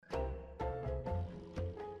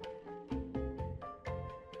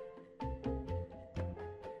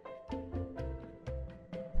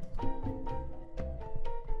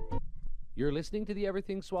You're listening to the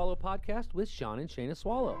Everything Swallow podcast with Sean and Shayna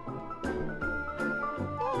Swallow.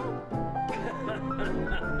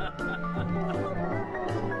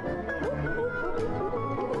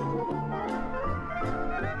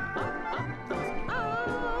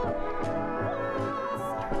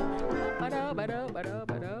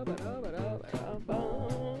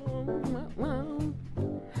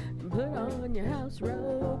 Put on your house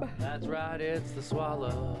robe. That's right, it's the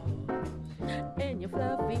Swallow. And your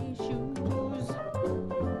fluffy shoes.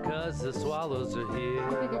 'Cause the swallows are here.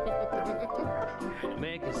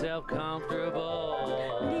 Make yourself comfortable.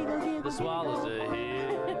 The swallows are here.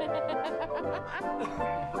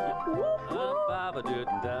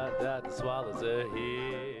 The swallows are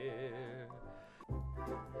here.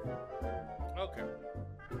 Okay.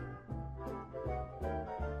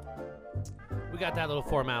 We got that little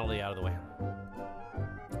formality out of the way.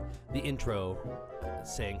 The intro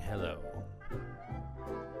saying hello.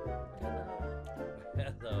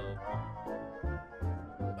 Hello.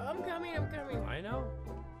 I'm coming. I know.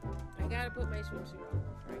 I gotta put my swimsuit on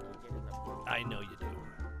before I can get in the pool. I know you do.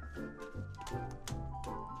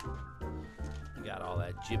 You got all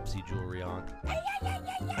that gypsy jewelry on.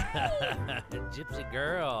 Gypsy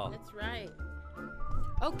girl. That's right.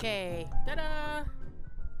 Okay. Ta-da!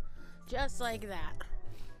 Just like that.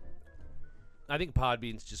 I think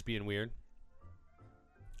Podbean's just being weird.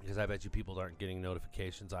 Because I bet you people aren't getting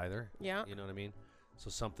notifications either. Yeah. You know what I mean? So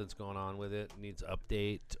something's going on with it. Needs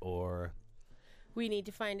update or... We need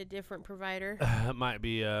to find a different provider. It might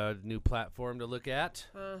be a new platform to look at.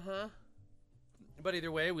 Uh-huh. But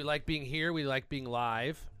either way, we like being here. We like being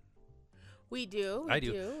live. We do. I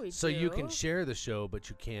do. So you can share the show, but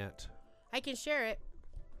you can't. I can share it.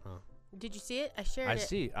 Huh. Did you see it? I shared it. I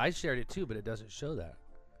see. I shared it too, but it doesn't show that.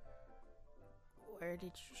 Where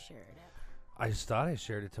did you share it at? I just thought I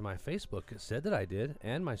shared it to my Facebook. It said that I did,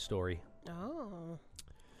 and my story. Oh.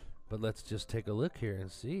 But let's just take a look here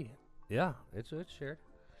and see. Yeah, it's shared.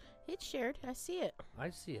 It's shared. I see it.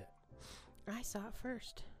 I see it. I saw it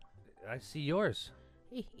first. I see yours.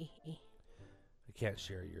 I I can't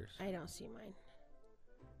share yours. don't see mine.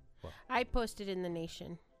 Well. I posted in the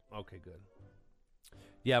Nation. Okay, good.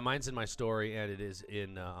 Yeah, mine's in my story, and it is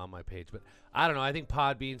in on my page. But I don't know. I think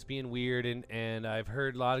Podbean's being weird, and I've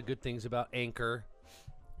heard a lot of good things about Anchor.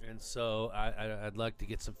 And so I'd like to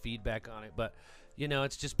get some feedback on it. But, you know,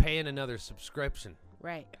 it's just paying another subscription.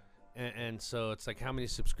 Right. And so it's like, how many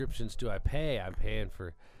subscriptions do I pay? I'm paying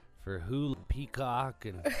for Hulu, Peacock,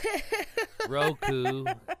 and Roku,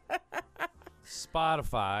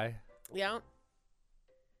 Spotify, Yeah.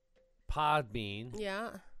 Podbean,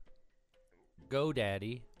 Yeah.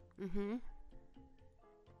 GoDaddy. Mm-hmm.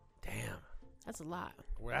 Damn. That's a lot.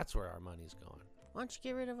 Well, that's where our money's going. Why don't you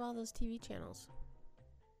get rid of all those TV channels?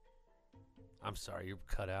 I'm sorry, you're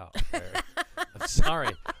cut out there. I'm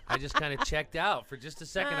sorry. I just kind of checked out for just a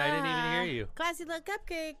second. I didn't even hear you. Classy Little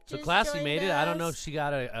Cupcake. So just Classy joined made it. I don't know us. if she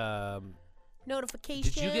got a...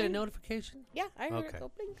 Notification. Did you get a notification? Yeah, I heard Okay. it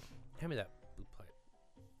go blink. Hand me that blue plate.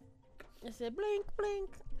 It said blink, blink.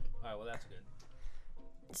 All right, well, that's good.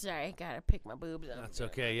 Sorry, I gotta pick my boobs up. That's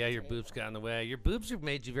okay. Yeah, your boobs got in the way. Your boobs have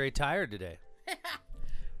made you very tired today.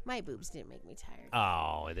 My boobs didn't make me tired.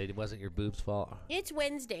 Oh, it wasn't your boobs' fault. It's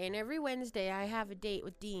Wednesday, and every Wednesday I have a date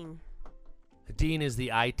with Dean. Dean is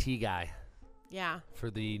the IT guy Yeah, for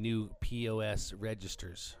the new POS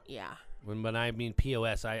registers. yeah. When I mean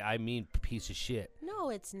POS, I mean piece of shit. No,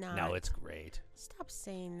 it's not. No, it's great. Stop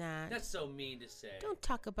saying that. That's so mean to say. Don't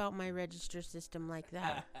talk about my register system like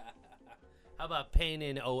that. How about pain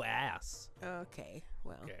in OS? Okay,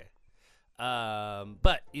 well. Okay.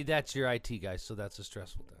 But that's your IT guy, so that's a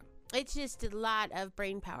stressful time. It's just a lot of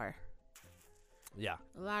brain power. Yeah.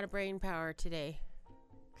 A lot of brain power today.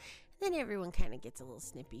 Then everyone kind of gets a little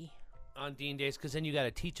snippy. On Dean days, because then you got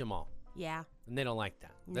to teach them all. Yeah. And they don't like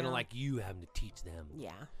that. They don't No. like you having to teach them.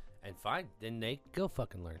 Yeah. And fine, then they go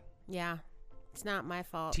fucking learn. Yeah. It's not my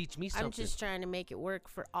fault. Teach me something. I'm just trying to make it work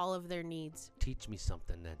for all of their needs. Teach me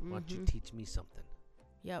something then. Why don't you Mhm. teach me something?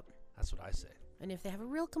 Yep. That's what I say. And if they have a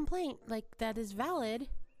real complaint like that is valid,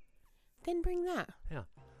 then bring that. Yeah.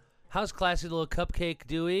 How's Classy Little Cupcake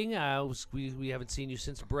doing? We haven't seen you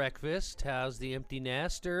since breakfast. How's the empty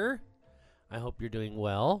nester? I hope you're doing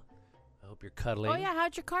well. I hope you're cuddling. Oh, yeah.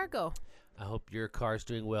 How'd your car go? I hope your car's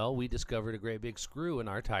doing well. We discovered a great big screw in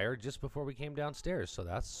our tire just before we came downstairs, so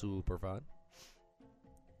that's super fun.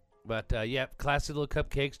 But, yeah, Classy Little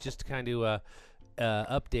Cupcakes, just to kind of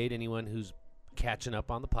update anyone who's catching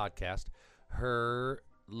up on the podcast. Her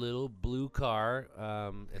little blue car,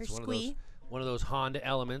 it's one of those Honda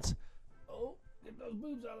Elements. Oh, get those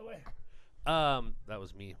boobs out of the way. That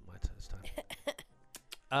was me this time.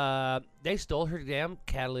 They stole her damn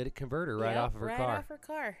catalytic converter right off of her car. Right off her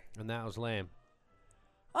car. And that was lame.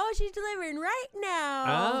 Oh, she's delivering right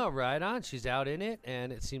now. Oh, right on. She's out in it,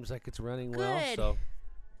 and it seems like it's running well. Good. So,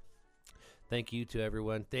 thank you to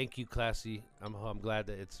everyone. Thank you, Classy. I'm glad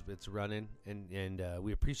that it's running, and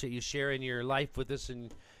we appreciate you sharing your life with us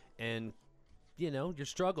and your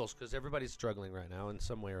struggles, because everybody's struggling right now in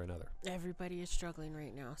some way or another. Everybody is struggling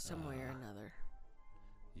right now, some way or another.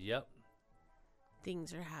 Yep.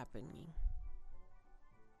 Things are happening.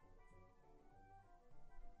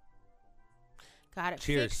 Got it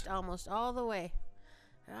Cheers. fixed almost all the way.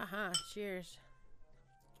 Cheers.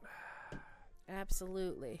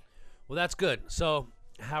 Absolutely. Well, that's good. So,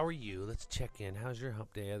 how are you? Let's check in. How's your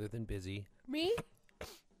hump day other than busy? Me?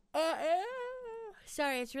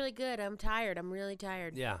 Sorry, it's really good. I'm tired. I'm really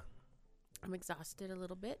tired. Yeah. I'm exhausted a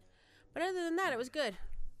little bit. But other than that, it was good.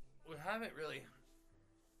 We haven't really.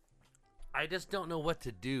 I just don't know what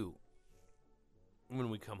to do when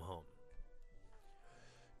we come home.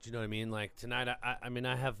 Do you know what I mean? Like tonight,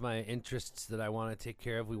 I have my interests that I want to take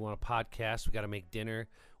care of. We want a podcast. We got to make dinner.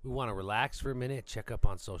 We want to relax for a minute, check up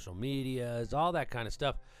on social medias, all that kind of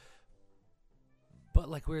stuff. But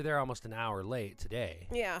like we were there almost an hour late today.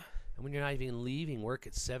 Yeah. And when you're not even leaving work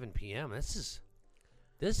at 7 p.m., this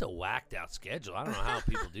is a whacked out schedule. I don't know how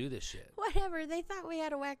people do this shit. Whatever. They thought we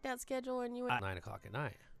had a whacked out schedule when you went. 9 o'clock at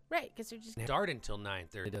night. Right, because we're just. Start until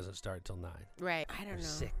 9:30. It doesn't start till 9. Right. I don't Or know.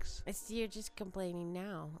 6. You're just complaining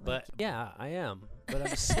now. But yeah, I am. But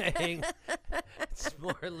I'm saying it's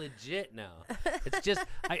more legit now. It's just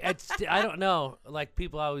I don't know. Like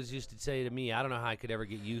people always used to say to me, I don't know how I could ever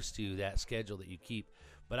get used to that schedule that you keep.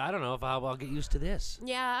 But I don't know if I'll get used to this.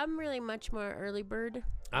 Yeah, I'm really much more early bird.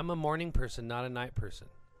 I'm a morning person, not a night person.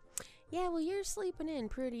 Yeah, well, you're sleeping in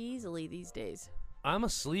pretty easily these days. I'm a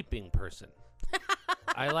sleeping person.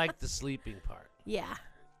 I like the sleeping part. Yeah.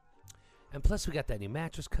 And plus, we got that new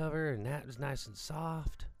mattress cover, and that was nice and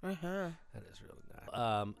soft. Uh-huh. That is really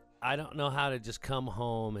nice. I don't know how to just come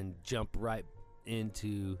home and jump right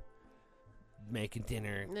into making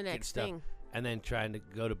dinner, The next stuff, thing. and then trying to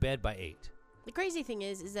go to bed by 8. The crazy thing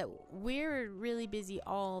is that we're really busy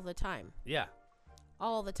all the time. Yeah.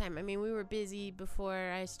 All the time. I mean, we were busy before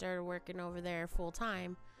I started working over there full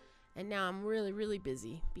time, and now I'm really, really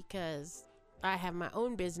busy because I have my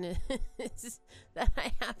own business that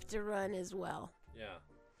I have to run as well. Yeah.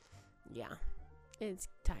 Yeah. It's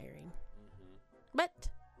tiring. But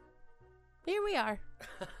here we are.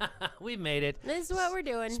 We made it. This is what we're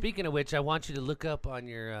doing. Speaking of which, I want you to look up on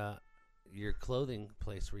your clothing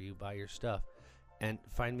place where you buy your stuff and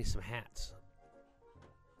find me some hats.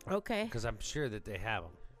 Okay. Because I'm sure that they have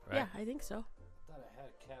them, right? Yeah, I think so. I thought I had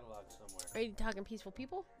a catalog somewhere. Are you talking Peaceful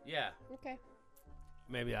People? Yeah. Okay.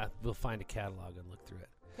 Maybe we'll find a catalog and look through it.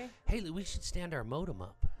 Okay. Hey, we should stand our modem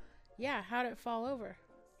up. Yeah, how'd it fall over?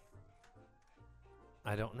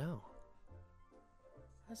 I don't know.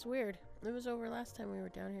 That's weird. It was over last time we were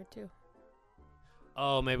down here, too.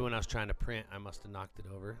 Oh, maybe when I was trying to print, I must have knocked it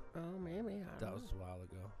over. Oh, maybe. That was a while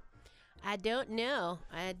ago. I don't know.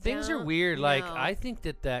 Things are weird. Like, know. I think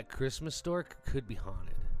that Christmas store could be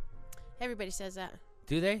haunted. Everybody says that.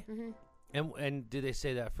 Do they? Mm-hmm. And do they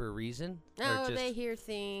say that for a reason? No, Or just, they hear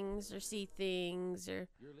things or see things or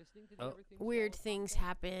Oh. weird things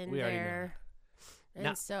happen We already know there. And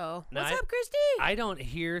Now- so, now what's I- up, Christy? I don't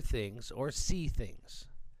hear things or see things,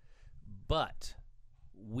 but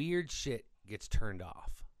weird shit gets turned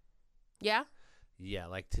off. Yeah? Yeah,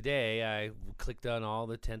 like today I clicked on all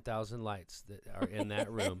the 10,000 lights that are in that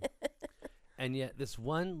room. And yet this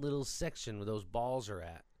one little section where those balls are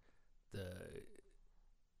at,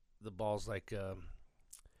 the balls like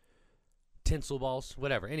tinsel balls,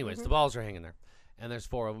 whatever. Anyways, the balls are hanging there. And there's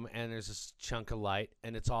 4 of them, and there's this chunk of light,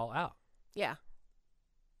 and it's all out. Yeah.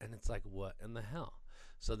 And it's like, what in the hell?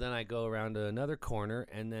 So then I go around to another corner,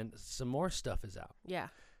 and then some more stuff is out. Yeah.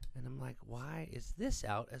 And I'm like, why is this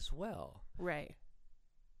out as well? Right.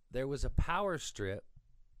 There was a power strip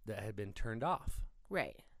that had been turned off.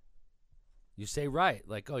 Right. You say right,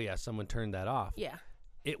 like, oh yeah, someone turned that off. Yeah.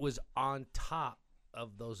 It was on top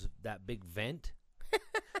of that big vent.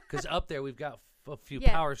 Because up there we've got a few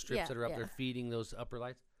power strips that are up there feeding those upper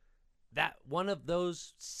lights. That one of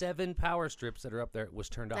those 7 power strips that are up there was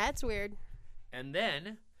turned off. That's weird. And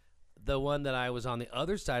then the one that I was on the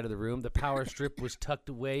other side of the room, the power strip was tucked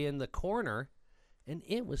away in the corner, and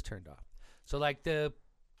it was turned off. So like the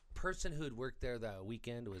person who had worked there the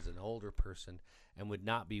weekend was an older person and would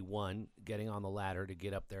not be, 1, getting on the ladder to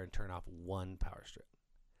get up there and turn off 1 power strip.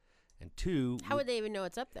 And 2... How would they even know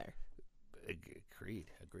it's up there? Agreed.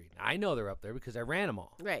 I know they're up there because I ran them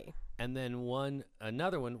all. Right. And then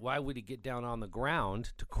another one, why would he get down on the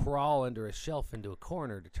ground to crawl under a shelf into a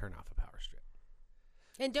corner to turn off a power strip?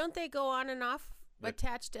 And don't they go on and off Yep.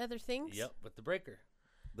 attached to other things? Yep, with the breaker.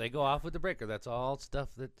 They go off with the breaker. That's all stuff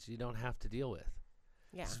that you don't have to deal with.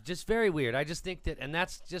 Yeah. It's just very weird. I just think that, and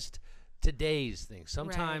that's just today's thing.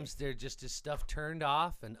 Sometimes they're just stuff turned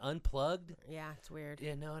off and unplugged. Yeah, it's weird.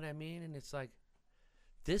 You know what I mean? And it's like,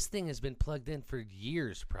 this thing has been plugged in for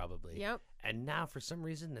years probably. Yep. And now for some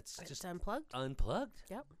reason it's just unplugged.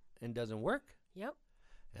 Yep. And doesn't work. Yep.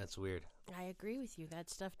 That's weird. I agree with you. That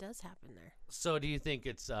stuff does happen there. So do you think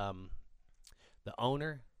it's the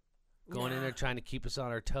owner going in there trying to keep us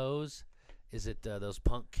on our toes? Is it those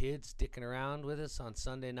punk kids dicking around with us on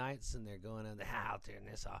Sunday nights and they're going in the house, I'll turn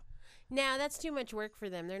this off? No, that's too much work for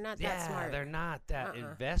them. They're not that smart. Yeah, they're not that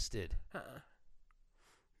invested.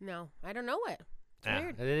 No, I don't know it. It's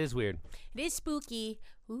weird. It is weird. It is spooky.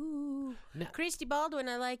 Ooh. Now, Christy Baldwin,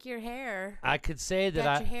 I like your hair. I could say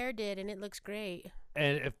that your hair did, and it looks great.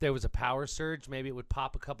 And if there was a power surge, maybe it would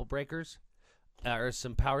pop a couple breakers or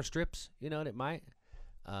some power strips, and it might.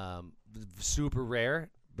 Super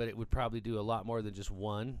rare, but it would probably do a lot more than just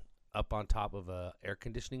one up on top of a air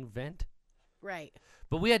conditioning vent. Right.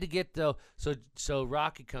 But we had to get, though, so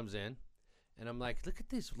Rocky comes in, and I'm like, look at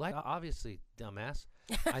these lights. Obviously, dumbass.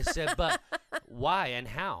 I said, but why and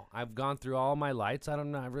how? I've gone through all my lights.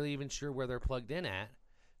 I'm not really even sure where they're plugged in at.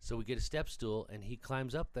 So we get a step stool, and he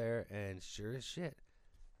climbs up there, and sure as shit,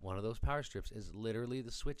 one of those power strips is literally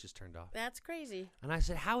the switch is turned off. That's crazy. And I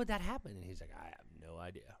said, how would that happen? And he's like, I have no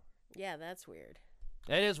idea. Yeah, that's weird.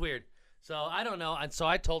 It is weird. So I don't know. And so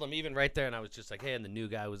I told him even right there, and I was just like, hey, and the new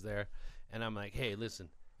guy was there. And I'm like, hey, listen,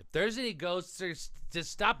 if there's any ghosts,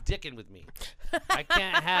 just stop dicking with me. I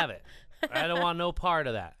can't have it. I don't want no part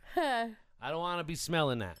of that. I don't want to be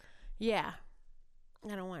smelling that. Yeah.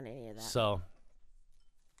 I don't want any of that. So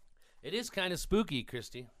it is kind of spooky,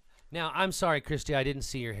 Christy. Now, I'm sorry, Christy, I didn't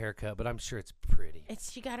see your haircut, but I'm sure it's pretty.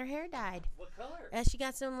 She got her hair dyed. What color? She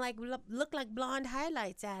got some look like blonde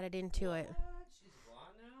highlights added into it. She's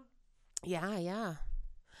blonde now? Yeah.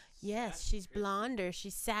 Yes, she's blonder.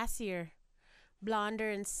 She's sassier.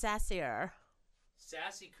 Blonder and sassier.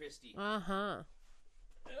 Sassy Christy. Uh-huh.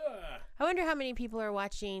 I wonder how many people are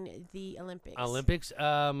watching the Olympics.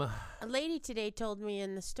 A lady today told me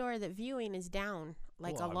in the store that viewing is down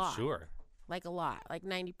a lot. I'm sure. Like a lot, like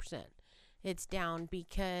 90%. It's down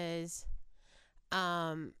because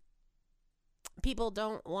people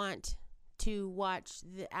don't want to watch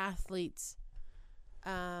the athletes.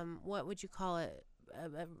 What would you call it?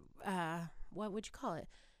 What would you call it?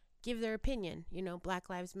 Give their opinion. Black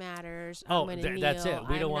Lives Matters. I'm gonna kneel. That's it.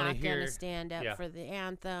 We don't want to hear. I'm not gonna stand up for the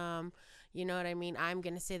anthem. You know what I mean? I'm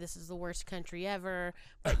gonna say this is the worst country ever,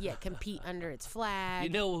 but yet compete under its flag.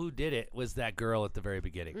 You know who did it was that girl at the very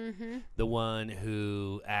beginning. Mm-hmm. The one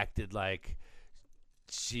who acted like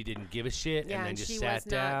she didn't give a shit and then just sat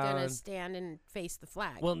down. She was not gonna stand and face the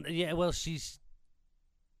flag. Well, yeah. Well, she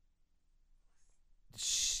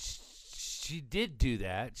did do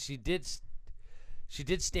that. She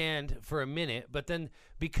did stand for a minute, but then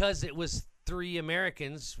because it was 3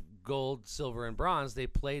 Americans, gold, silver, and bronze, they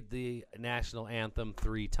played the national anthem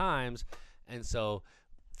 3 times. And so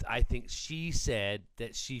I think she said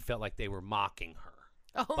that she felt like they were mocking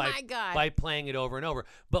her. Oh, my God. By playing it over and over.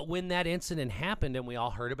 But when that incident happened and we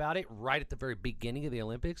all heard about it right at the very beginning of the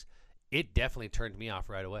Olympics, it definitely turned me off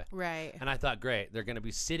right away. Right. And I thought, great, they're going to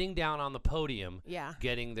be sitting down on the podium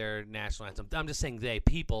getting their national anthem. I'm just saying the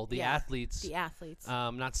athletes. The athletes.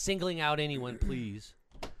 Not singling out anyone, please.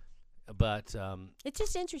 But it's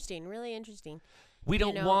just interesting, really interesting. We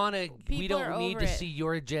don't want to. We don't need to it. see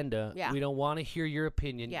your agenda. Yeah. We don't want to hear your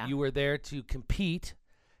opinion. Yeah. You were there to compete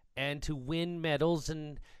and to win medals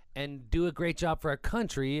and do a great job for our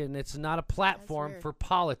country. And it's not a platform for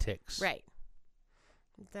politics. Right.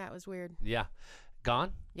 That was weird. Yeah.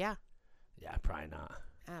 Gone? Yeah. Yeah, probably not.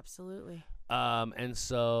 Absolutely. And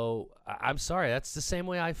so I'm sorry. That's the same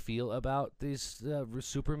way I feel about these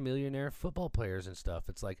super millionaire football players and stuff.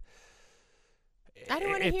 It's like, I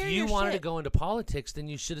don't want to hear if you your wanted shit. to go into politics, then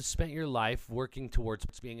you should have spent your life working towards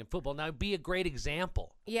being in football. Now, be a great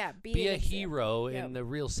example. Yeah, be a hero in the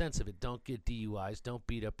real sense of it. Don't get DUIs. Don't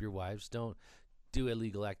beat up your wives. Don't do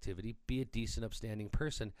illegal activity. Be a decent, upstanding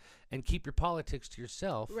person, and keep your politics to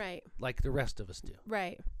yourself, right? Like the rest of us do,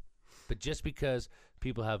 right? But just because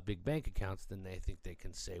people have big bank accounts, then they think they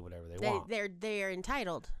can say whatever they want. They're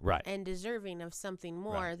entitled, right, and deserving of something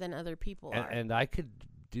more than other people are. And I could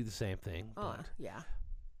do the same thing. Oh, yeah.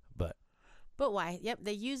 But why? Yep,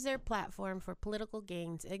 they use their platform for political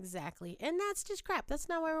gains. Exactly. And that's just crap. That's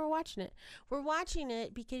not why we're watching it. We're watching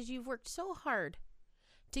it because you've worked so hard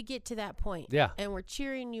to get to that point. Yeah. And we're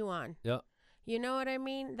cheering you on. Yep. You know what I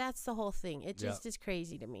mean? That's the whole thing. It Yeah. just is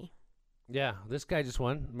crazy to me. Yeah, this guy just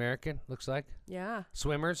won. American, looks like. Yeah.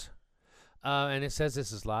 Swimmers. And it says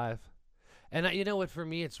this is live. And you know what? For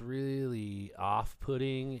me, it's really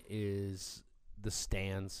off-putting is the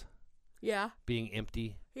stands Yeah. being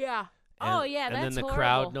empty. Yeah. And, Oh, yeah, and that's then the horrible.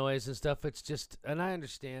 crowd noise and stuff. It's just, and I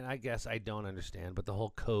understand. I guess I don't understand, but the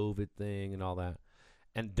whole COVID thing and all that.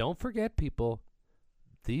 And don't forget, people,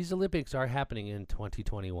 these Olympics are happening in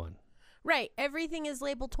 2021. Right. Everything is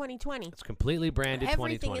labeled 2020. It's completely branded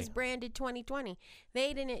Everything 2020. is branded 2020.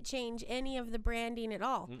 They didn't change any of the branding at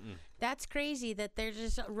all. Mm-mm. That's crazy that they're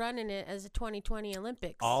just running it as a 2020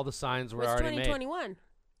 Olympics. All the signs were it's already made. 2021.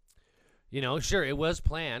 You know, sure, it was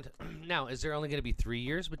planned. Now, is there only going to be 3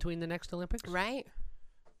 years between the next Olympics? Right.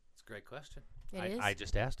 It's a great question. It is. I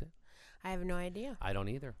just asked it. I have no idea. I don't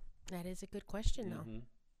either. That is a good question, though. Mhm.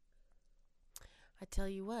 I tell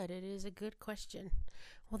you what, it is a good question.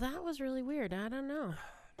 Well, that was really weird. I don't know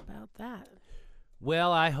about that.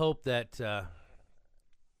 Well, I hope that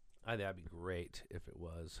that'd be great if it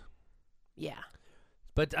was. Yeah.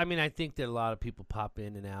 But, I mean, I think that a lot of people pop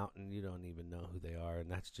in and out, and you don't even know who they are,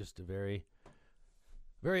 and that's just a very,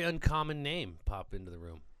 very uncommon name pop into the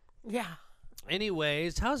room. Yeah.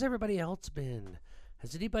 Anyways, how's everybody else been?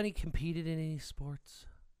 Has anybody competed in any sports?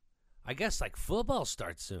 I guess, like, football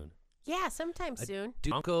starts soon. Yeah, sometime soon.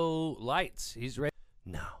 Bronco Lights, he's ready.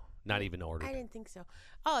 No, not even ordered. I didn't think so.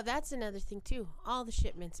 Oh, that's another thing, too. All the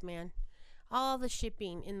shipments, man. All the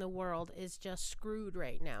shipping in the world is just screwed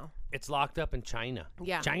right now. It's locked up in China.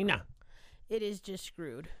 Yeah. China. It is just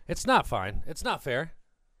screwed. It's not fine. It's not fair.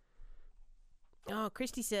 Oh,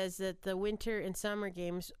 Christy says that the winter and summer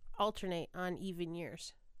games alternate on even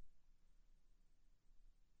years.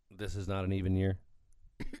 This is not an even year.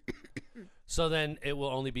 So then it will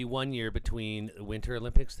only be 1 year between the Winter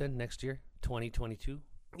Olympics then next year, 2022,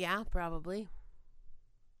 Yeah, probably.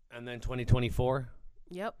 and then 2024.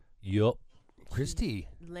 Yep. Yup. Christy,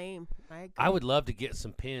 Lame. I agree. I would love to get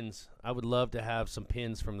some pins. I would love to have some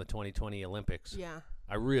pins from the 2020 Olympics. Yeah.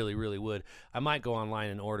 I really, really would. I might go online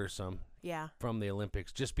and order some Yeah. from the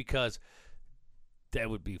Olympics just because that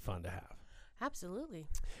would be fun to have. Absolutely.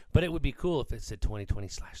 But it would be cool if it said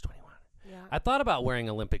 2020/21. Yeah. I thought about wearing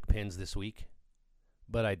Olympic pins this week,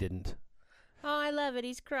 but I didn't. Oh, I love it.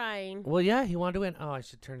 He's crying. Well, yeah, he wanted to win. Oh, I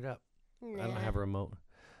should turn it up. I don't have a remote.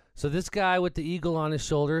 So this guy with the eagle on his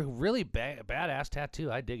shoulder, really badass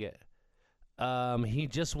tattoo. I dig it. He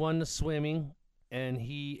just won the swimming, and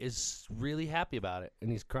he is really happy about it.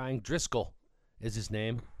 And he's crying. Driscoll is his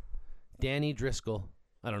name. Danny Driscoll.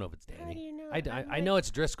 I don't know if it's Danny. How do you know? I know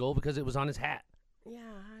it's Driscoll because it was on his hat. Yeah,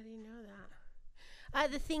 how do you know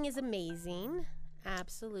that? The thing is amazing.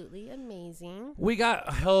 Absolutely amazing. We got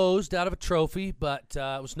hosed out of a trophy, but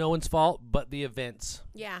it was no one's fault but the event's.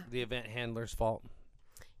 Yeah. The event handler's fault.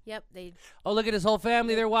 Yep. They Oh, look at his whole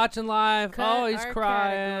family. They're watching live. cut Oh, he's our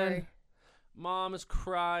crying. category. Mom is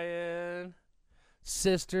crying.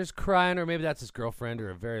 Sister's crying. Or maybe that's his girlfriend or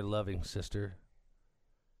a very loving sister.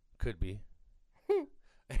 Could be.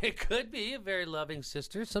 It could be a very loving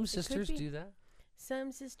sister. Some sisters be. do that.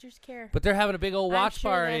 Some sisters care. But they're having a big old I'm watch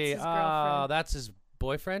sure party. that's his Oh, girlfriend. that's his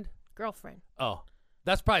boyfriend? Girlfriend. Oh,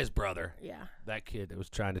 that's probably his brother. Yeah. That kid that was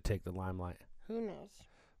trying to take the limelight. Who knows?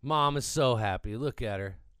 Mom is so happy. Look at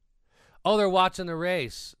her. Oh, they're watching the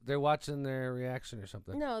race. They're watching their reaction or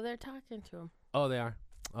something. No, they're talking to him. Oh, they are?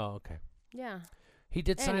 Oh, okay. Yeah. He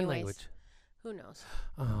did sign Anyways. language. Who knows?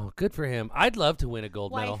 Oh, good for him. I'd love to win a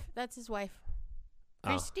gold Wife. medal. That's his wife. Oh.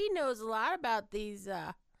 Christy knows a lot about these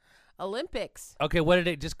Olympics Okay, what did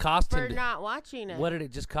it just cost for him? not watching it. What did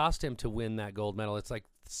it just cost him to win that gold medal? It's like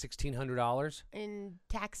 $1,600. In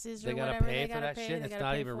taxes or They gotta whatever. pay they for gotta that pay. shit. They It's gotta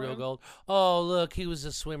not pay even for real him. gold. Oh, look, he was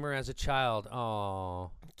a swimmer as a child. Oh,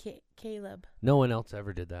 Caleb. no one else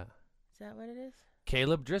ever did that. Is that what it is?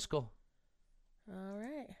 Caleb Driscoll. All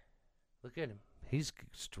right. Look at him. He's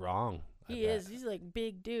strong. I He bet. is. He's like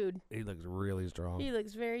big dude. He looks really strong. He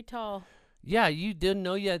looks very tall. Yeah, you didn't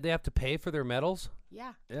know yet they have to pay for their medals?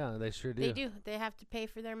 Yeah. Yeah, they sure do. They do. They have to pay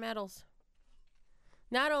for their medals.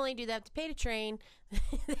 Not only do they have to pay to train,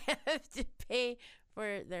 they have to pay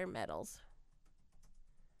for their medals.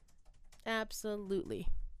 Absolutely.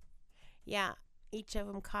 Yeah. Each of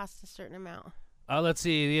them costs a certain amount. Let's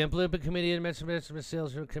see. The Olympic Committee and Mention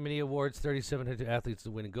Sales Committee awards 3,700 athletes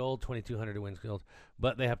to win gold, 2,200 to win gold,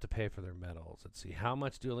 but they have to pay for their medals. Let's see. How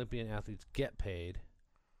much do Olympian athletes get paid?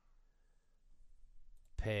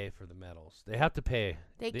 Pay for the medals. They have to pay.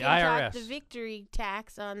 They the can IRS. talk the victory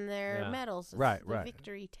tax on their Yeah. medals. It's Right, the right.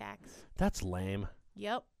 victory tax. That's lame.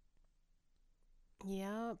 Yep.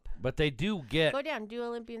 Yep. But they do Go down. Do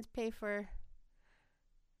Olympians pay for?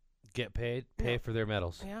 get paid, pay for their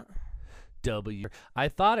medals. Yeah. I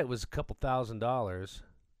thought it was a couple $1,000s.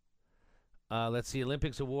 Let's see,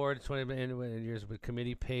 Olympics award 20 years, but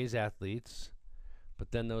committee pays athletes,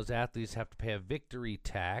 but then those athletes have to pay a victory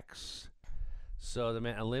tax. So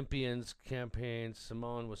the Olympians campaign,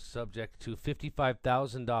 Simone was subject to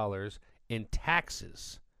 $55,000 in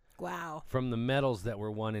taxes. Wow. From the medals that were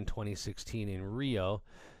won in 2016 in Rio.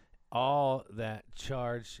 All that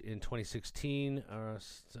charged in 2016 are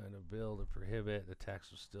signed a bill to prohibit. The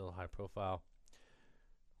tax was still high profile.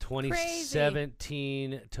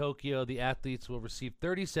 2017 Tokyo, the athletes will receive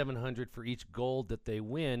 $3,700 for each gold that they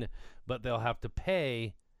win, but they'll have to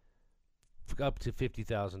pay up to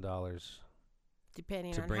 $50,000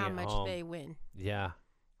 depending to on bring how it much home. they win. Yeah,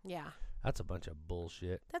 Yeah. that's a bunch of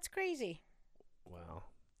bullshit. That's crazy. Wow.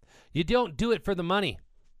 You don't do it for the money.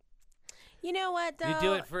 You know what, though? You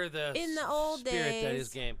do it for the in the old spirit that days, is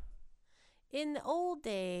game. In the old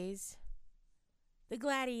days, the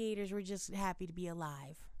gladiators were just happy to be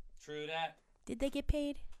alive. True that. Did they get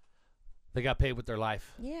paid? They got paid with their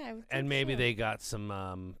life. Yeah, I would And think maybe so. they got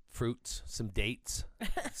some fruits, some dates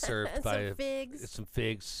served by some figs. some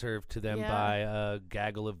figs served to them Yeah. by a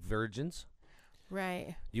gaggle of virgins.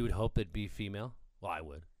 Right. You would hope they'd be female. Well, I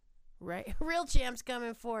would. Right. Real champs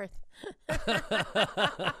coming forth.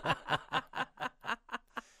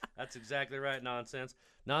 That's exactly right. Nonsense.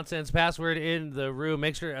 Nonsense password in the room.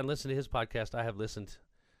 Make sure and listen to his podcast. I have listened.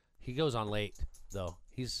 He goes on late though.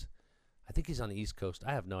 I think he's on the East Coast.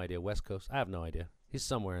 I have no idea. West Coast. I have no idea. He's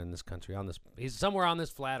somewhere in this country. He's somewhere on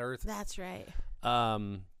this flat Earth. That's right.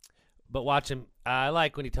 But watch him. I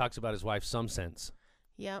like when he talks about his wife. Some sense.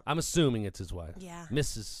 Yep. I'm assuming it's his wife. Yeah.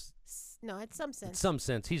 Mrs. No, it's some sense. It's some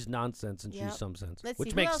sense. He's nonsense and Yep. she's some sense. Let's which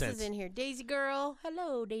see, makes who else sense. is in here? Daisy Girl.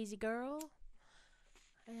 Hello, Daisy Girl.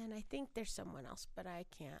 And I think there's someone else, but I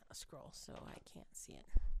can't scroll, so I can't see it.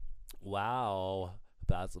 Wow.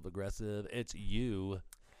 Passive aggressive. It's you.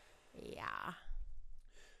 Yeah.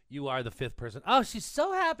 You are the fifth person. Oh, she's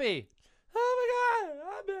so happy. Oh, my God.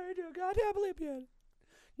 I'm married to a goddamn Olympian.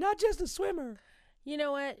 Not just a swimmer. You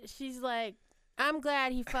know what? She's like, I'm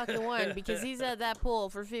glad he fucking won because he's at that pool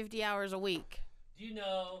for 50 hours a week. Do you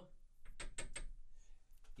know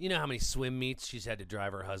how many swim meets she's had to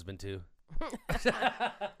drive her husband to?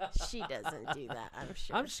 She doesn't do that, I'm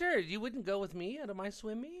sure. I'm sure you wouldn't go with me to my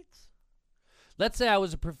swim meets. Let's say I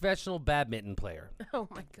was a professional badminton player. Oh,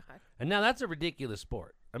 my God. And now that's a ridiculous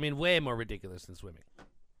sport. I mean, way more ridiculous than swimming.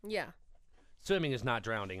 Yeah. Swimming is not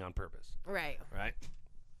drowning on purpose, Right. right?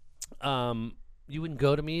 You wouldn't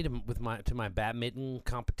go to me to my badminton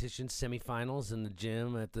competition semifinals in the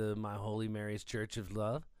gym at my Holy Mary's Church of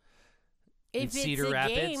Love. If it's Cedar a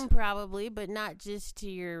Rapids? game, probably, but not just to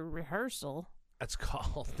your rehearsal. That's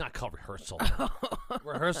not called rehearsal.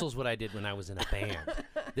 Rehearsal's what I did when I was in a band.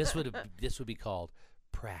 This would be called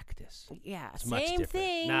practice. Yeah, It's much same different.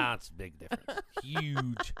 thing. Nah, it's a big difference.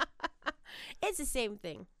 Huge. It's the same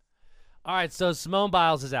thing. All right, so Simone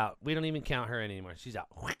Biles is out. We don't even count her anymore. She's out.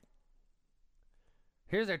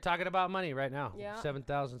 They're talking about money right now. Yeah.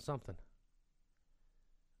 7,000 something.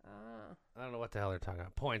 I don't know what the hell they're talking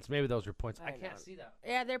about. Points. Maybe those were points. I can't see that.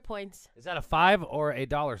 Yeah, they're points. Is that a 5 or a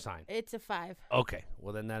dollar sign? It's a 5. Okay.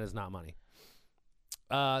 Well, then that is not money.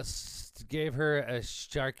 Gave her a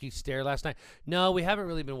sharky stare last night. No, we haven't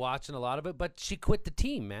really been watching a lot of it, but she quit the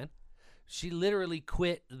team, man. She literally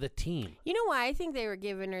quit the team. You know why I think they were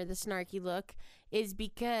giving her the snarky look is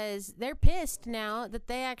because they're pissed now that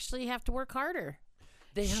they actually have to work harder.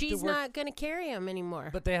 She's not going to carry them anymore.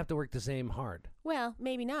 But they have to work the same hard. Well,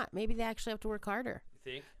 maybe not. Maybe they actually have to work harder.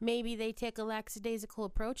 You think? Maybe they take a lackadaisical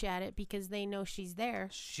approach at it because they know she's there.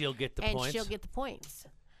 She'll get the and points. she'll get the points.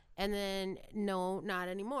 And then, no, not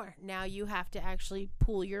anymore. Now you have to actually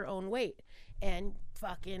pull your own weight and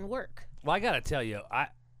fucking work. Well, I got to tell you, I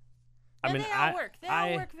mean, they all work. They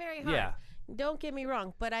all work very hard. Yeah. Don't get me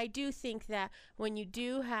wrong, but I do think that when you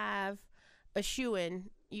do have a shoe-in,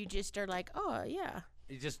 you just are like, oh, yeah.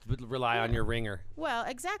 You just rely on your ringer. Well,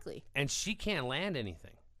 exactly. And she can't land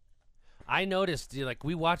anything. I noticed, like,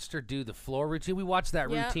 we watched her do the floor routine. We watched that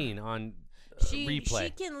routine on replay. She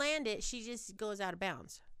can land it. She just goes out of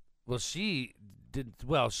bounds. Well, she did.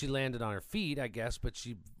 Well, she landed on her feet, I guess, but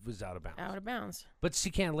she was out of bounds. Out of bounds. But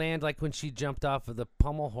she can't land like when she jumped off of the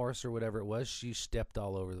pommel horse or whatever it was. She stepped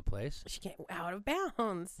all over the place. She can't out of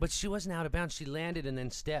bounds. But she wasn't out of bounds. She landed and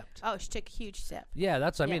then stepped. Oh, she took a huge step. Yeah,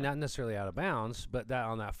 that's what I mean. Not necessarily out of bounds, but that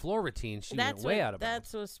on that floor routine, she went way out of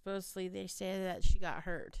bounds. That's what supposedly they say that she got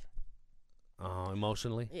hurt. Oh,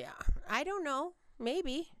 emotionally? Yeah. I don't know.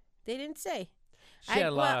 Maybe. They didn't say. She had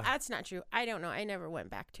a lot of, that's not true. I don't know. I never went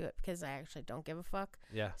back to it because I actually don't give a fuck.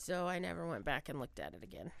 yeah. So I never went back and looked at it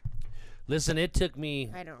again. Listen, it took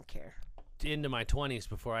me I don't care. into my 20s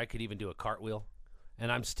before I could even do a cartwheel.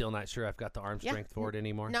 And I'm still not sure I've got the arm strength for it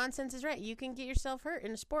anymore. Nonsense is right. You can get yourself hurt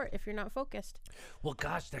in a sport if you're not focused. Well,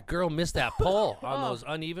 gosh, that girl missed that pole on those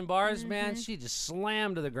uneven bars, man. She just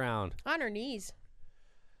slammed to the ground. On her knees.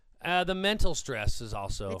 The mental stress is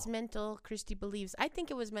also. It's mental, Christy believes. I think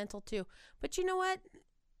it was mental too. But you know what?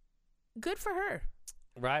 Good for her.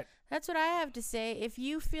 Right. That's what I have to say. If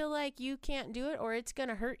you feel like you can't do it or it's going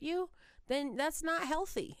to hurt you, then that's not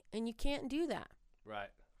healthy. And you can't do that. Right.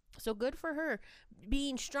 So good for her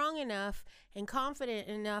being strong enough and confident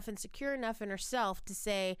enough and secure enough in herself to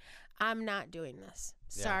say, I'm not doing this.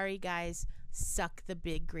 Yeah. Sorry, guys. Suck the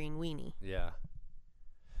big green weenie. Yeah.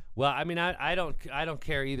 Well, I mean, I don't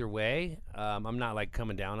care either way. I'm not like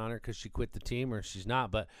coming down on her because she quit the team or she's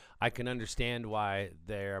not, but I can understand why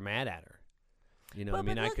they're mad at her. You know, Well, I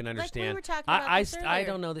mean, but I look, can like we understand. were talking about this I earlier.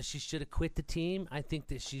 don't know that she should have quit the team. I think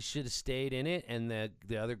that she should have stayed in it, and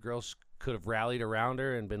the other girls could have rallied around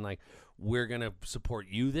her and been like, "We're gonna support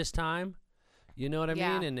you this time." You know what I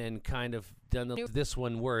Yeah. mean? And kind of done this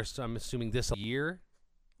one worse. I'm assuming this year.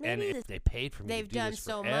 And Maybe if they paid for me they've to do done this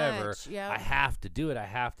so forever, much. Yep. I have to do it. I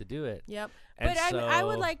have to do it. Yep. And But I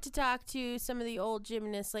would so- like to talk to some of the old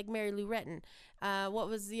gymnasts like Mary Lou Retton. What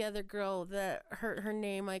was the other girl that hurt her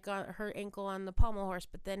name, like on her ankle on the pommel horse,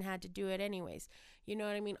 but then had to do it anyways? You know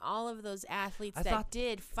what I mean? All of those athletes that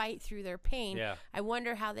did fight through their pain. Yeah. I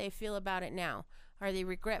wonder how they feel about it now. Are they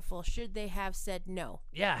regretful? Should they have said no?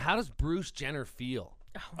 Yeah. How does Bruce Jenner feel?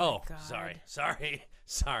 Oh, my God.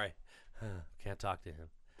 Sorry. Can't talk to him.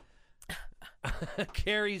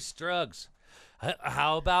 Carrie Struggs.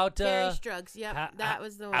 How about Carrie Struggs. Yep, that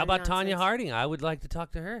was the one. How about Tanya nonsense. Harding? I would like to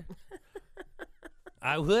talk to her.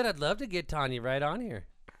 I would. I'd love to get Tanya right on here.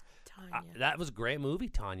 Tanya. That was a great movie,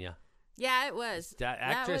 Tanya. Yeah, it was. That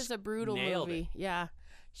That actress was a brutal nailed movie. it. Yeah.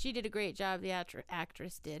 She did a great job. The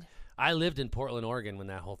actress did. I lived in Portland, Oregon when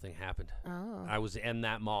that whole thing happened. Oh. I was in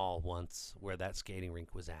that mall once where that skating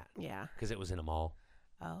rink was at Yeah. because it was in a mall.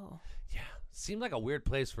 Oh. Yeah. Seemed like a weird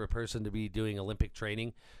place for a person to be doing Olympic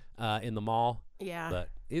training in the mall. Yeah. But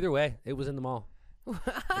either way, it was in the mall.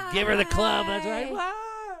 Give her the club. That's right.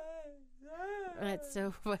 That's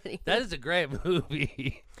so funny. That is a great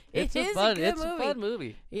movie. It is a fun, good it's movie. a fun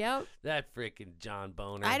movie. Yep. That freaking John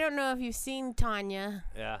Boner. I don't know if you've seen Tanya.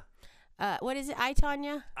 Yeah. What is it? I,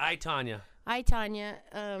 Tanya? I, Tanya. I, Tanya.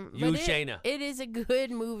 You, but Shayna. It is a good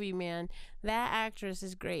movie, man. That actress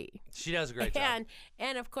is great. She does a great job.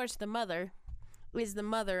 And of course, the mother is the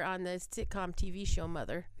mother on the sitcom TV show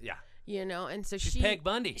Mother. Yeah. You know, and so She's Peg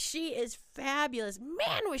Bundy. She is fabulous.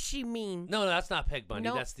 Man, was she mean. No, that's not Peg Bundy.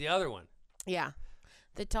 Nope. That's the other one. Yeah.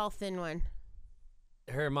 The tall, thin one.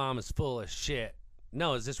 Her mom is full of shit.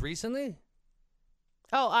 No, is this recently?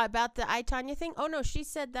 Oh, about the I, Tanya thing? Oh, no, she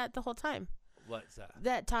said that the whole time. What's that?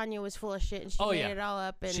 That Tanya was full of shit and she made it all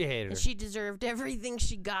up. And She hated and her. she deserved everything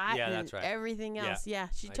she got. Yeah, and that's right. Everything else. Yeah,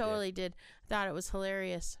 she I totally did. Thought it was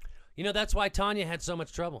hilarious. You know, that's why Tanya had so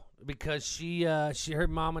much trouble because her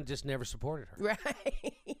mama just never supported her.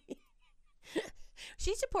 Right.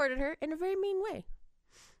 She supported her in a very mean way.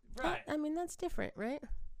 Right. I mean, that's different, right?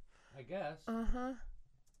 I guess. Uh-huh.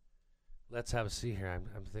 Let's have a see here.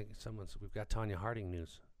 I'm thinking we've got Tanya Harding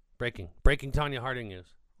news. Breaking Tanya Harding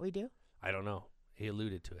news. We do? I don't know. He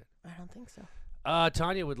alluded to it. I don't think so.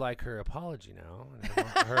 Tanya would like her apology now. And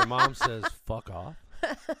her mom says, fuck off.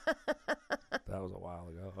 That was a while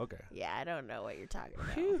ago. Okay. Yeah, I don't know what you're talking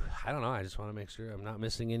about. Phew. I don't know. I just want to make sure I'm not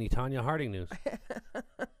missing any Tanya Harding news.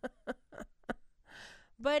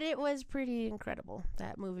 But it was pretty incredible.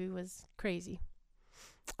 That movie was crazy.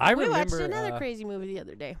 I We remember watched another crazy movie the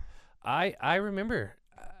other day. I remember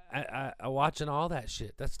I watching all that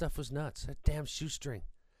shit. That stuff was nuts. That damn shoestring.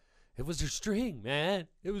 It was her string, man.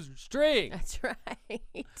 It was her string. That's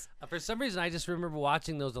right. For some reason, I just remember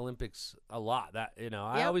watching those Olympics a lot. I Yep.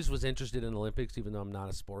 always was interested in Olympics, even though I'm not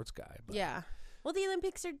a sports guy. But Yeah. Well, the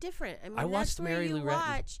Olympics are different. I mean, I watched that's where Mary you Lou Retton.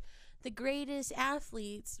 watch the greatest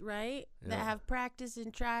athletes, right? That Yeah. have practiced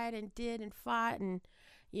and tried and did and fought and,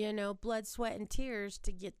 you know, blood, sweat, and tears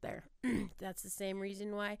to get there. That's the same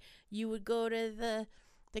reason why you would go to the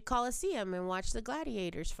Coliseum and watch the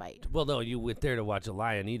gladiators fight. Well, no, you went there to watch a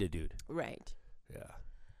lion eat a dude. Right. Yeah.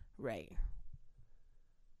 Right.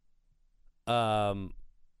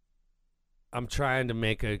 I'm trying to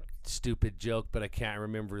make a stupid joke, but I can't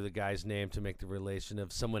remember the guy's name to make the relation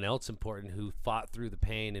of someone else important who fought through the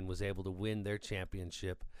pain and was able to win their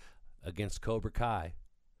championship against Cobra Kai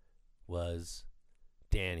was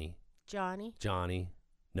Johnny.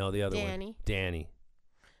 No, the other Danny. one. Danny.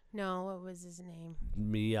 No, what was his name?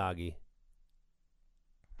 Miyagi.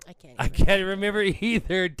 I I can't remember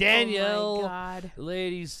either. Daniel. Oh my God.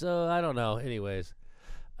 Ladies, so I don't know. Anyways.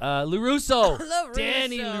 LaRusso. LaRusso.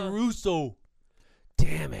 Danny LaRusso.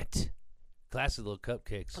 Damn it. Classy little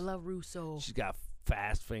cupcakes. LaRusso. She's got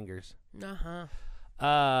fast fingers. Uh-huh.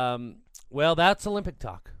 Well, that's Olympic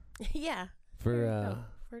talk. Yeah. For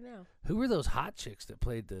now. who were those hot chicks that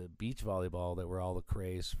played the beach volleyball that were all the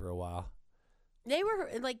craze for a while? They were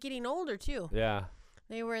like getting older too. Yeah.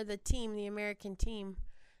 They were the team, the American team.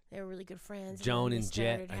 They were really good friends. Joan and and they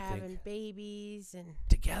Jet, started I having think. babies and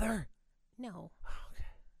Together? no. Oh, okay.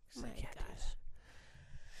 'Cause My I can't do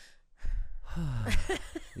gosh. this.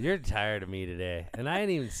 You're tired of me today, and I ain't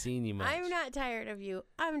even seen you much. I'm not tired of you.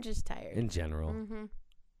 I'm just tired. In general. Mm-hmm.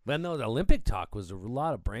 But no, the Olympic talk was a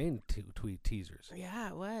lot of brain tweet teasers. Yeah,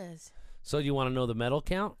 it was. So you want to know the medal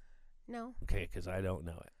count? No, Okay, because I don't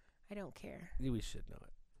know it. I don't care. We should know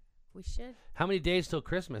it. We should. How many days till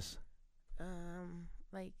Christmas?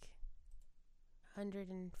 Like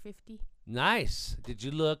 150. Nice. Did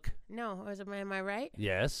you look? No, am I right?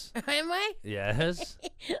 Yes. Am I? Yes.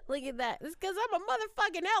 Look at that. It's because I'm a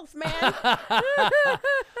motherfucking elf, man.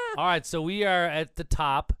 All right, so we are at the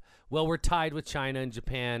top. Well, we're tied with China and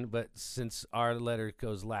Japan, but since our letter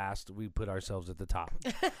goes last, we put ourselves at the top.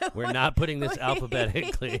 We're not putting this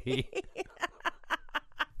alphabetically.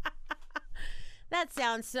 That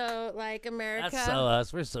sounds so like America. That's so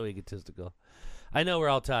us. We're so egotistical. I know we're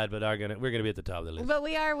all tied, but we're gonna be at the top of the list. But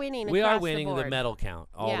we are winning. We are across winning the the board. medal count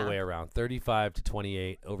all the way around,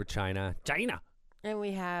 35-28 over China. And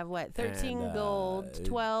we have, 13 And, gold,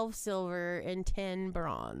 12 silver, and 10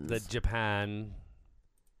 bronze. The Japan.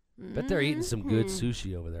 Bet they're eating some good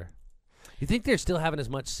sushi over there. You think they're still having as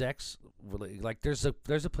much sex? Like there's a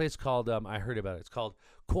place called I heard about it. It's called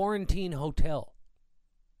Quarantine Hotel.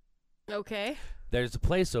 Okay. There's a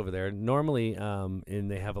place over there. Normally,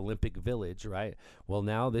 and they have Olympic Village, right? Well,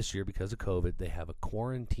 now this year because of COVID, they have a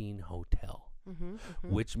quarantine hotel,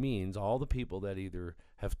 which means all the people that either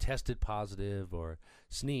have tested positive or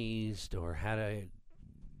sneezed or had a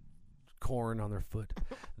corn on their foot,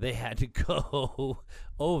 they had to go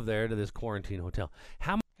over there to this quarantine hotel.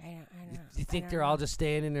 How much I don't know. you think they're all just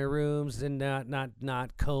staying in their rooms and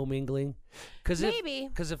not co-mingling? Maybe.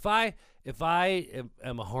 Because if I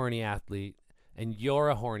am a horny athlete and you're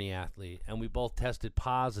a horny athlete and we both tested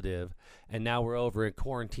positive and now we're over at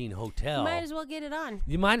quarantine hotel, You might as well get it on.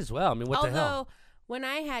 you might as well. I mean, what the hell? Although, when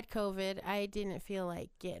I had COVID, I didn't feel like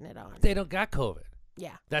getting it on. They don't got COVID.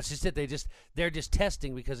 Yeah. That's just it. They're just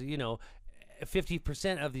testing because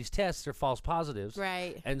 50% of these tests are false positives.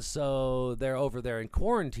 Right. And so they're over there in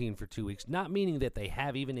quarantine for 2 weeks, not meaning that they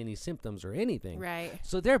have even any symptoms or anything. Right.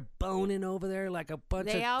 So they're boning over there like a bunch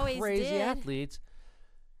They of always crazy did. athletes.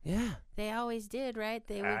 Yeah. They always did, right?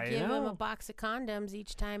 They would I give them know. a box of condoms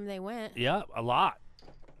each time they went. Yeah, a lot.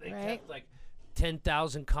 They Right. kept like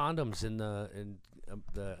 10,000 condoms in the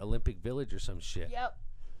Olympic Village or some shit. Yep.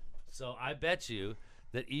 So I bet you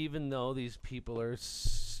that even though these people are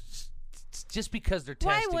just because they're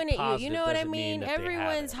Why testing wouldn't you? positive You know what I doesn't mean? that they have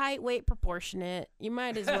Everyone's it. height, weight proportionate. You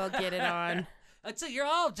might as well get it on. I'd say you're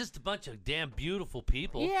all just a bunch of damn beautiful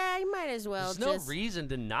people. Yeah, you might as well There's no just reason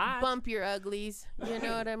to not. bump your uglies. You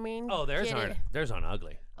know what I mean? Oh, Get it. there's aren't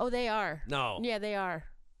ugly. Oh, they are. No. Yeah, they are.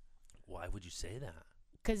 Why would you say that?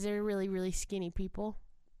 Because they're really, really skinny people.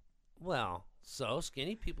 Well, so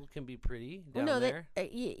skinny people can be pretty Well, down no, there.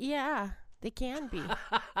 yeah, they can be.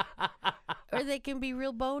 Or they can be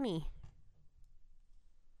real bony.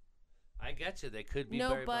 I get you. They could be No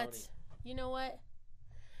very butts. bony. You know what?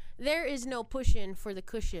 There is no pushing for the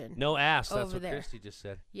cushion. No ass. That's Over what there. Christy just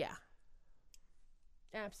said. Yeah.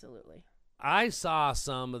 Absolutely. I saw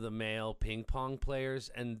some of the male ping pong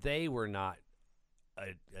players, and they were not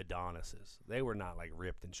Adonises. They were not like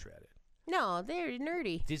ripped and shredded. No, they're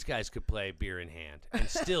nerdy. These guys could play beer in hand and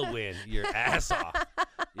still win your ass off.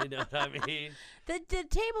 You know what I mean? The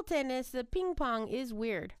table tennis, the ping pong is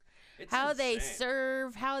weird. It's How they insane.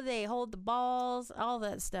 serve, how they hold the balls, all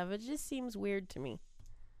that stuff. It just seems weird to me.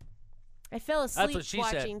 I fell asleep what she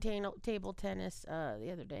said. watching table tennis the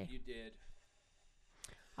other day. You did.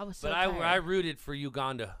 I was so But tired. I rooted for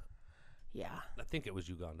Uganda. Yeah, I think it was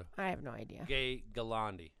Uganda. I have no idea.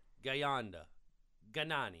 Galandi. Gayanda.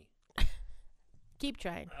 Ganani. Keep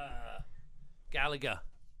trying. Galaga.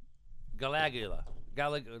 Galagula.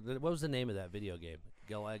 What was the name of that video game?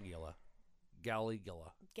 Galagula.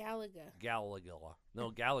 Galigula. Galaga. Galagula. No,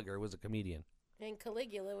 Gallagher was a comedian. And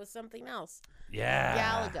Caligula was something else. Yeah.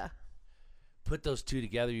 Galaga. Put those two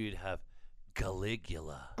together, you'd have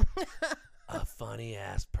Caligula. A funny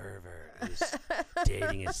ass pervert who's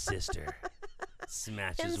dating his sister.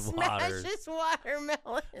 Smashes water. Smashes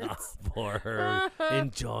watermelons. For her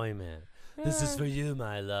enjoyment. This is for you,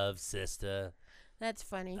 my love, sister. That's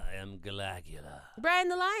funny. I am Caligula. Brian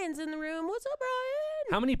the Lion's in the room. What's up,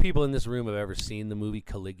 Brian? How many people in this room have ever seen the movie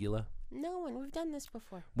Caligula? No one. We've done this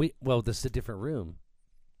before. Well, this is a different room.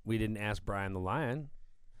 We didn't ask Brian the Lion.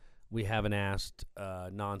 We haven't asked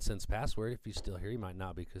Nonsense Password. If he's still here, he might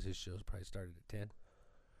not because his show's probably started at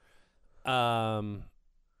 10.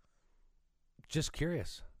 Just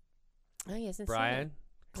curious. Oh, he hasn't Brian,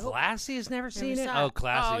 seen it. Classy has never seen it? saw Oh,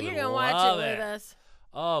 Classy Oh, would you're going to love watch it with us.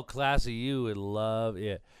 Oh, Classy, you would love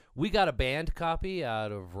it. We got a band copy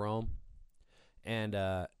out of Rome,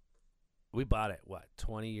 and we bought it,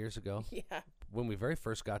 20 years ago? Yeah. When we very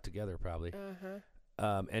first got together, probably. Uh-huh.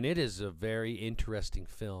 And it is a very interesting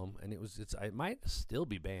film, and it might still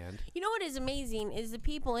be banned. You know what is amazing is the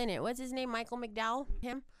people in it. What's his name? Michael McDowell?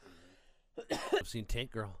 Him? I've seen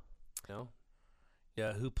Tank Girl. No?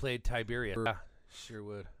 Yeah, who played Tiberius? Yeah, sure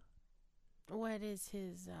would. What is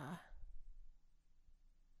his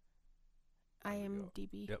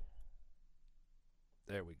IMDb? Yep.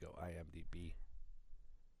 There we go, IMDb.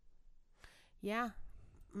 Yeah.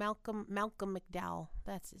 Malcolm McDowell.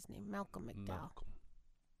 That's his name. Malcolm McDowell. Malcolm.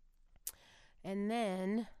 And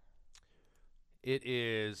then It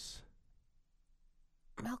is...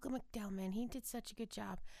 Malcolm McDowell, man, he did such a good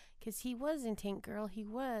job because he was in Tank Girl. He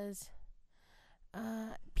was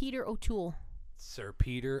Peter O'Toole. Sir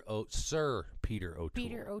Peter O'Toole. Peter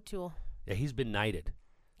O'Toole. Yeah, he's been knighted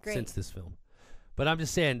since Great. this film. But I'm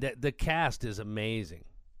just saying that the cast is amazing.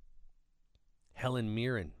 Helen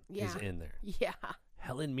Mirren is in there. Yeah.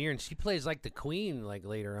 Helen Mirren, she plays like the queen like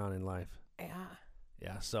later on in life. Yeah.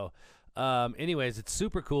 Yeah, so anyways, it's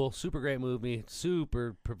super cool, super great movie,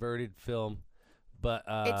 super perverted film. But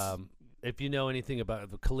if you know anything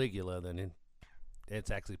about the Caligula, then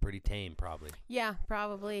it's actually pretty tame, probably. Yeah,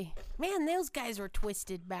 probably. Man, those guys were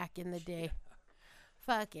twisted back in the day.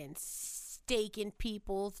 Fucking staking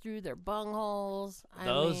people through their bungholes.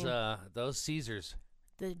 Those Caesars.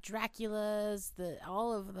 The Draculas,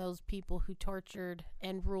 all of those people who tortured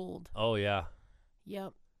and ruled. Oh yeah.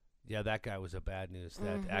 Yep. Yeah, that guy was a bad news.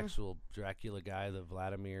 That actual Dracula guy, the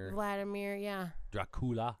Vladimir, yeah.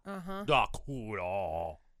 Dracula. Uh-huh.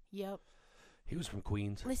 Dracula. Yep. He was from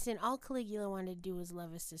Queens. Listen, all Caligula wanted to do was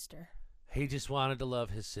love his sister. He just wanted to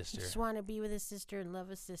love his He sister. just wanted to be with his sister and love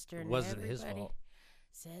his sister. It And wasn't his fault.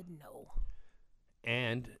 Said no.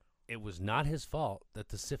 And it was not his fault that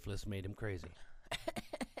the syphilis made him crazy.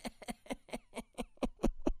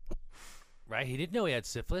 Right? He didn't know he had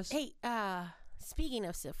syphilis. Hey, speaking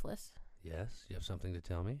of syphilis. Yes, you have something to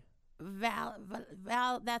tell me?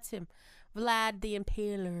 Val, that's him. Vlad the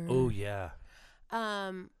Impaler. Oh, yeah.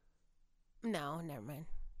 No, never mind.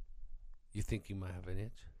 You think you might have an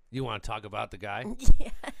itch? You want to talk about the guy? Yeah.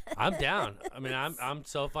 I'm down. I mean, I'm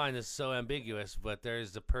so fine. This is so ambiguous, but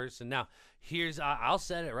there's the person. Now, I'll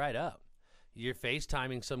set it right up. You're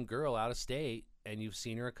FaceTiming some girl out of state, and you've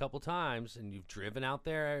seen her a couple times, and you've driven out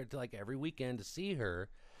there like every weekend to see her,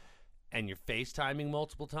 and you're FaceTiming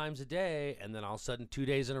multiple times a day, and then all of a sudden 2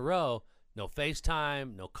 days in a row, no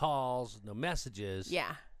FaceTime, no calls, no messages.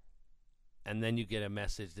 Yeah. And then you get a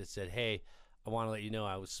message that said, hey, I want to let you know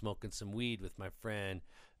I was smoking some weed with my friend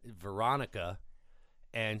Veronica,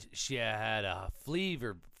 and she had a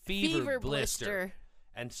fever blister.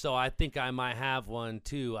 And so I think I might have one,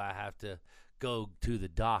 too. I have to go to the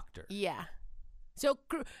doctor. Yeah. So,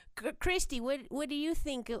 Christy, what do you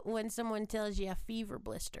think when someone tells you a fever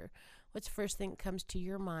blister? What's the first thing that comes to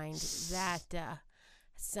your mind that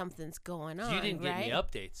something's going on, You didn't get right? any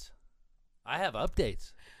updates. I have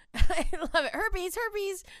updates. I love it.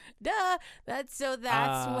 Herpes. Duh. That's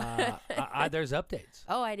what. There's updates.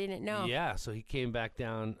 Oh, I didn't know. Yeah, so he came back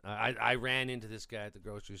down. I ran into this guy at the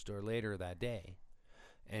grocery store later that day,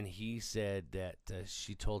 and he said that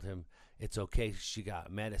she told him it's okay. She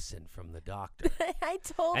got medicine from the doctor. I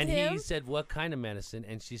told him. And he said, what kind of medicine?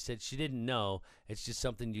 And she said she didn't know. It's just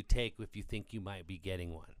something you take if you think you might be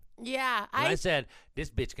getting one. Yeah. And I said,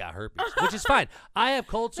 this bitch got herpes, which is fine. I have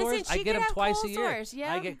cold sores. Listen, I get them twice a year. Sores,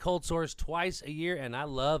 yeah. I get cold sores twice a year, and I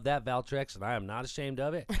love that Valtrex, and I am not ashamed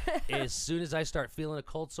of it. As soon as I start feeling a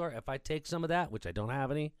cold sore, if I take some of that, which I don't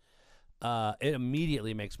have any, it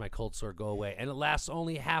immediately makes my cold sore go away, and it lasts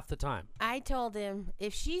only half the time. I told him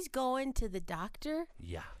if she's going to the doctor,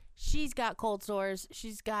 Yeah. she's got cold sores.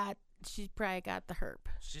 She's probably got the herp.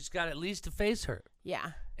 She's got at least a face hurt.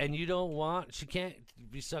 Yeah. And she can't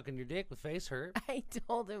be sucking your dick with face hurt. I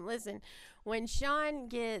told him, listen, when Sean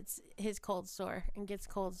gets his cold sore and gets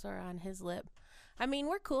cold sore on his lip, I mean,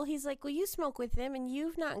 we're cool. He's like, well, you smoke with them and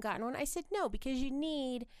you've not gotten one. I said, no, because you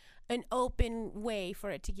need an open way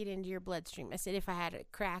for it to get into your bloodstream. I said, if I had a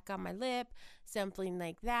crack on my lip, something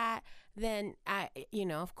like that, then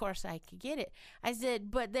of course I could get it. I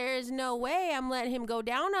said, but there is no way I'm letting him go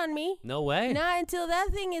down on me. No way. Not until that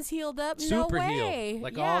thing is healed up. Super no way. healed.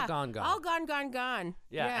 Like yeah. all gone. All gone.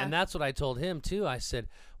 Yeah, and that's what I told him too. I said,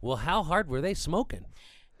 well, how hard were they smoking?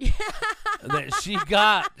 Yeah. That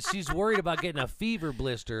she's worried about getting a fever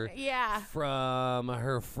blister from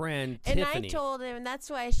her friend Tiffany. And I told him that's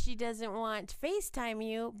why she doesn't want to FaceTime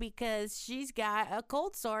you, because she's got a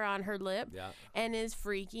cold sore on her lip and is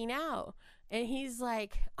freaking out. And he's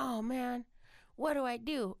like, oh man, what do I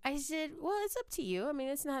do? I said, well, it's up to you. I mean,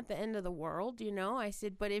 it's not the end of the world, I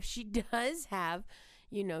said, but if she does have,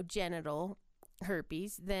 genital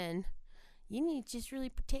herpes, then you need to just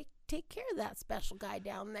really take care of that special guy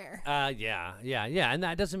down there. Yeah. And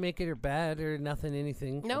that doesn't make it bad or nothing,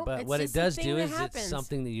 anything. No, but what it does do is it's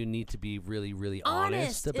something that you need to be really, really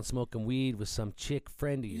honest about smoking weed with some chick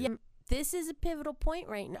friend of yours. Yeah, this is a pivotal point,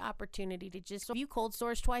 right? An opportunity to just view cold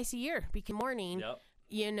sores twice a year. Because morning,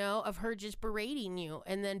 of her just berating you,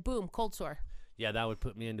 and then boom, cold sore. Yeah, that would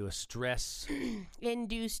put me into a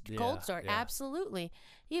stress-induced cold sore. Yeah. Absolutely.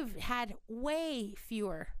 You've had way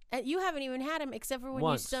fewer. You haven't even had them except for when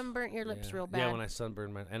you sunburnt your lips real bad. Yeah, when I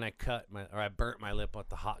sunburned I burnt my lip with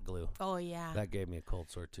the hot glue. Oh, yeah. That gave me a cold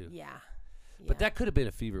sore, too. Yeah. But that could have been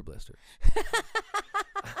a fever blister.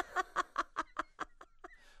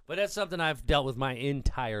 But that's something I've dealt with my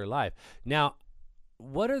entire life. Now,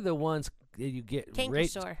 what are the ones you get? Canker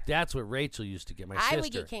sore. That's what Rachel used to get. My sister. I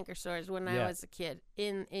would get canker sores when I was a kid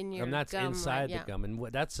in your and that's gum, inside the gum, and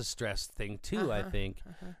that's a stress thing too. I think,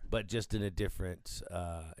 but just in a different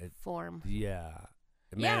form. Yeah,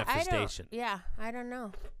 manifestation. I don't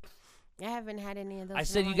know. I haven't had any of those. I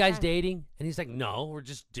said, "You guys dating?" And he's like, "No, we're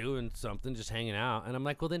just doing something, just hanging out." And I'm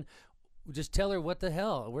like, "Well, then." Just tell her, what the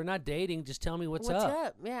hell? We're not dating. Just tell me what's up. What's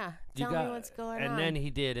up? Yeah. Tell me what's going on. And then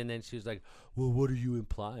he did, and then she was like, well, what are you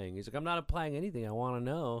implying? He's like, I'm not implying anything. I want to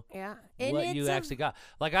know what you actually got.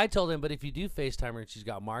 Like I told him, but if you do FaceTime her and she's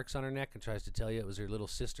got marks on her neck and tries to tell you it was her little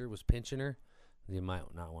sister was pinching her, you might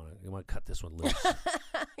not want to. You want to cut this one loose.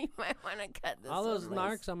 You might want to cut this All one those loose.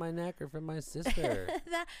 marks on my neck are from my sister.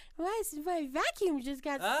 My vacuum just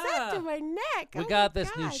got stuck to my neck. We got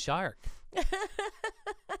this new shark.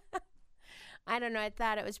 I don't know. I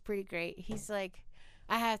thought it was pretty great. He's like,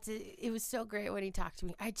 it was so great when he talked to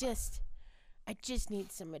me. I just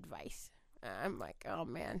need some advice. I'm like, oh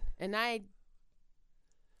man. And I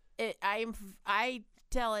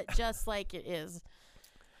tell it just like it is.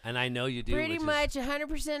 And I know you do. Pretty much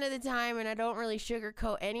 100% of the time, and I don't really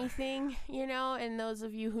sugarcoat anything, and those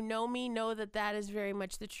of you who know me know that is very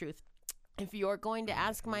much the truth. If you're going to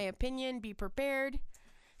ask my opinion, be prepared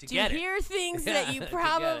to hear things that you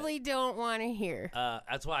probably don't want to hear.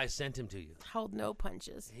 That's why I sent him to you. Hold no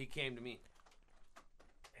punches. He came to me,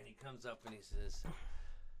 and he comes up and he says,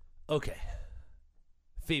 okay,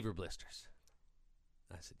 fever blisters.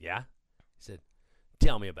 I said, yeah? He said,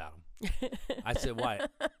 tell me about them. I said, why?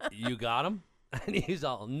 You got them? And he's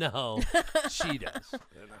all, no, she does.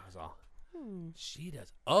 And I was all, she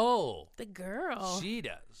does. Oh. The girl. She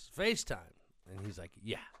does. FaceTime. And he's like,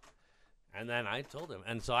 yeah. And then I told him.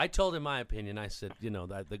 And so I told him my opinion. I said,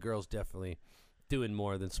 that the girl's definitely doing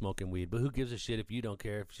more than smoking weed. But who gives a shit if you don't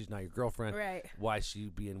care, if she's not your girlfriend? Right. Why is she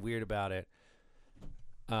being weird about it?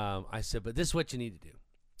 I said, but this is what you need to do.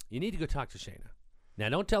 You need to go talk to Shayna. Now,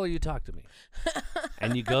 don't tell her you talked to me.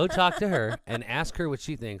 And you go talk to her and ask her what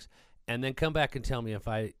she thinks. And then come back and tell me if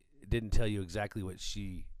I didn't tell you exactly what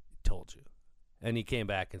she told you. And he came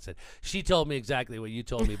back and said, she told me exactly what you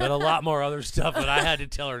told me, but a lot more other stuff, and I had to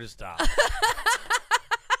tell her to stop.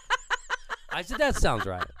 I said, that sounds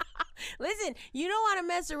right. Listen, you don't want to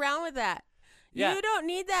mess around with that. Yeah. You don't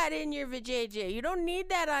need that in your vajayjay. You don't need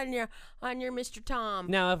that on your Mr. Tom.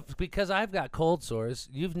 Now, because I've got cold sores,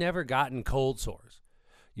 you've never gotten cold sores.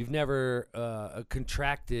 You've never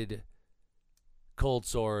contracted cold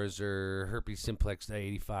sores or herpes simplex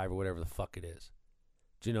 85 or whatever the fuck it is.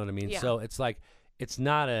 Do you know what I mean? Yeah. So it's like, it's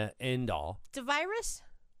not an end all. It's a virus?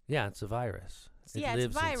 Yeah, it's a virus. It's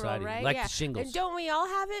viral, right? Like the shingles. And don't we all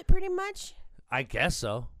have it pretty much? I guess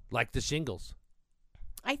so. Like the shingles.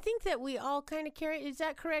 I think that we all kind of carry. Is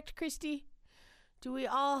that correct, Christy? Do we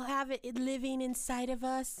all have it living inside of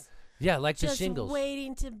us? Yeah, like the shingles. Just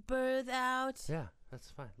waiting to birth out? Yeah,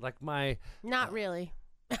 that's fine. Like my... Not really.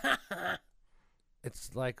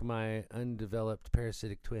 It's like my undeveloped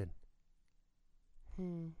parasitic twin.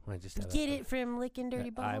 I just get it from licking dirty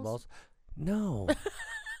balls? Eyeballs? No.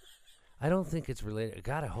 I don't think it's related.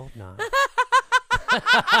 God, I hope not.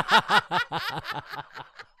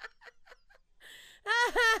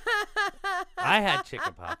 I had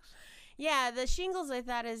chicken pox. Yeah, the shingles I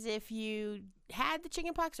thought is if you had the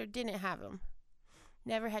chicken pox or didn't have them.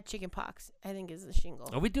 Never had chicken pox, I think is the shingle.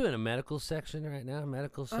 Are we doing a medical section right now?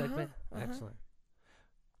 Medical segment? Excellent.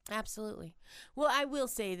 Absolutely. Well, I will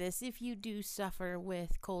say this. If you do suffer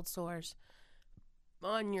with cold sores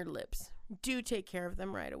on your lips, do take care of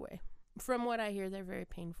them right away. From what I hear, they're very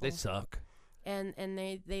painful. They suck. And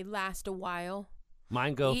they last a while.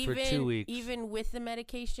 Mine go for 2 weeks. Even with the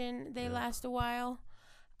medication, they last a while.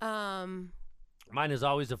 Mine is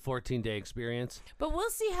always a 14-day experience. But we'll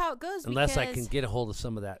see how it goes. Unless I can get a hold of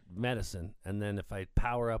some of that medicine. And then if I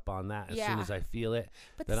power up on that as soon as I feel it.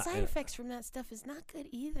 But the side effects from that stuff is not good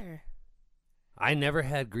either. I never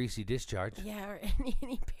had greasy discharge. Yeah, or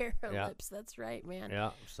any pair of lips. That's right, man.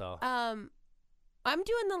 Yeah, so. I'm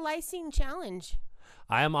doing the lysine challenge.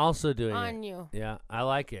 I am also doing on you. Yeah, I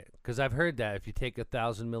like it. Because I've heard that if you take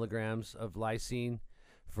 1,000 milligrams of lysine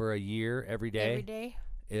for a year every day.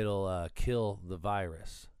 It'll kill the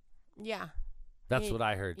virus. Yeah. That's what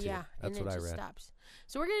I heard, too. Yeah, That's and what it I just read. Stops.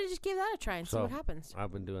 So we're going to just give that a try and see what happens.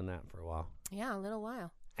 I've been doing that for a while. Yeah, a little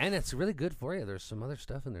while. And it's really good for you. There's some other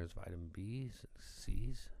stuff in there. There's vitamin B's,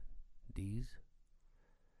 C's, D's.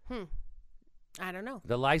 I don't know.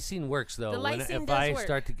 The lysine works, though. The lysine if does I work.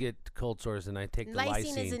 start to get cold sores and I take the lysine.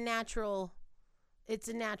 Lysine is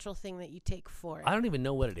a natural thing that you take for it. I don't even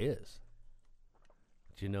know what it is.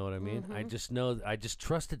 Do you know what I mean? I just know. I just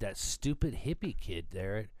trusted that stupid hippie kid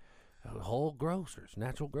there at Whole Grocers,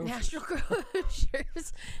 Natural Grocers. Natural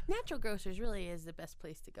Grocers. Natural Grocers really is the best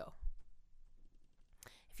place to go.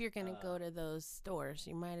 If you're going to go to those stores,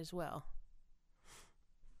 you might as well.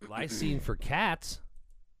 Lysine for cats.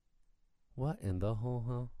 What in the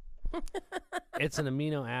whole hell? It's an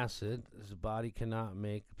amino acid the body cannot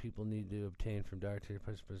make. People need to obtain from dietary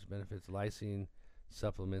benefits. Lysine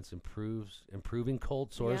supplements improving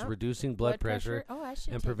cold sores, reducing blood pressure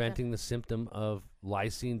and preventing the symptom of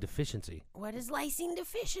lysine deficiency. What is lysine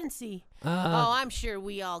deficiency? I'm sure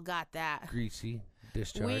we all got that. Greasy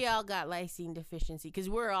discharge. We all got lysine deficiency because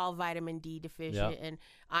we're all vitamin D deficient and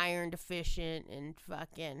iron deficient and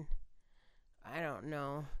fucking, I don't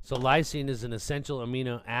know. So lysine is an essential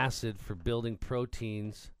amino acid for building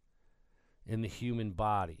proteins in the human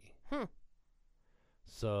body.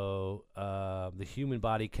 So the human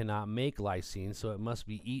body cannot make lysine, so it must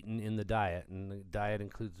be eaten in the diet. And the diet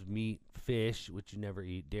includes meat, fish, which you never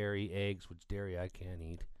eat, dairy, eggs, which dairy I can't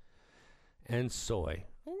eat, and soy.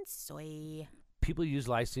 People use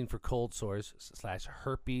lysine for cold sores /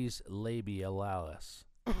 herpes labialis.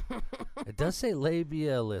 It does say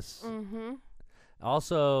labialis.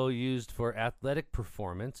 Also used for athletic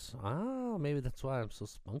performance. Oh, maybe that's why I'm so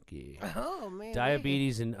spunky. Oh, man.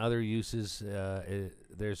 Diabetes and other uses.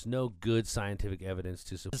 There's no good scientific evidence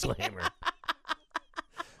to support. Disclaimer.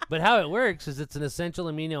 But how it works is it's an essential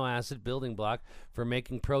amino acid building block for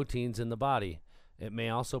making proteins in the body. It may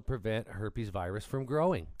also prevent herpes virus from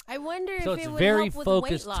growing. I wonder so if it's it would very help with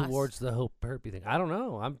focused weight loss. towards the herpes thing. I don't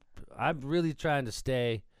know. I'm really trying to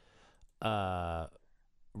stay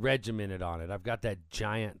regimented on it. I've got that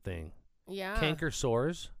giant thing. Yeah. Canker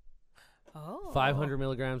sores. 500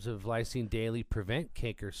 milligrams of lysine daily prevent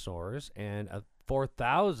canker sores, and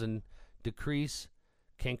 4,000 decrease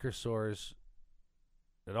canker sores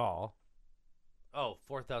at all.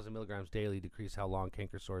 4,000 milligrams daily decrease how long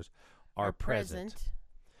canker sores are present.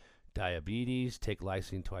 Diabetes, take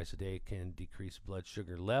lysine twice a day can decrease blood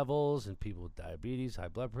sugar levels in people with diabetes, high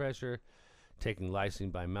blood pressure. Taking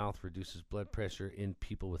lysine by mouth reduces blood pressure in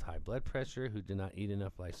people with high blood pressure who do not eat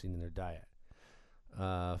enough lysine in their diet.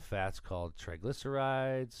 Fats called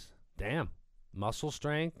triglycerides. Damn. Muscle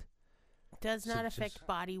strength. Does not affect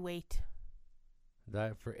body weight.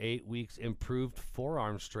 Diet for 8 weeks. Improved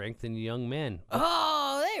forearm strength in young men.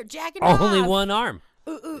 Oh, they're jacking off. Only one arm.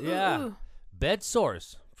 Ooh. Bed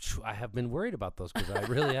sores. I have been worried about those because I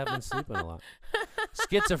really have been sleeping a lot.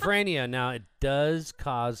 Schizophrenia. Now, it does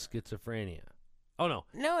cause schizophrenia. Oh, no.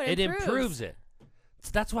 No, it improves it.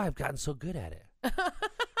 So that's why I've gotten so good at it.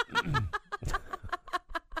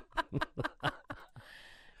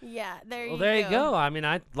 Yeah, there you go. Well, there you go. I mean,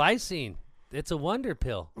 lysine. It's a wonder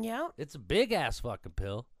pill. Yeah. It's a big-ass fucking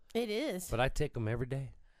pill. It is. But I take them every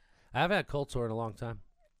day. I haven't had cold sore in a long time.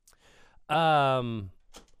 I'm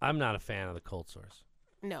not a fan of the cold sores.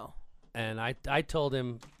 No. And I told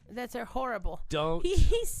him. That's horrible. Don't.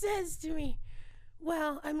 He says to me,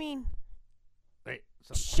 well, I mean, Wait,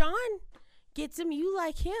 Sean gets him. You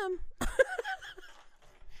like him.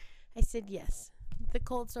 I said, yes. The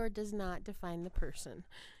cold sore does not define the person.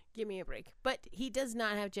 Give me a break. But he does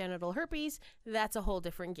not have genital herpes. That's a whole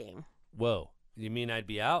different game. Whoa. You mean I'd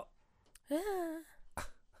be out? I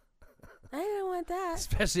don't want that.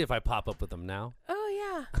 Especially if I pop up with them now.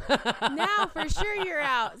 Oh, yeah. Now for sure you're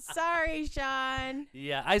out. Sorry, Sean.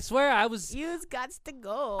 Yeah, I swear I was... You've got to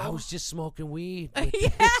go. I was just smoking weed with Yeah,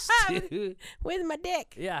 this dude. with my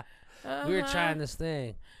dick. Yeah. Uh-huh. We were trying this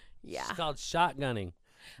thing. Yeah. It's called shotgunning.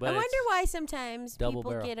 But I wonder why sometimes double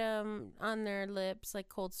people barrel. get them on their lips, like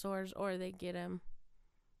cold sores, or they get them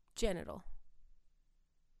genital.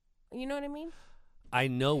 You know what I mean? I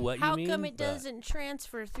know what you mean. How come it doesn't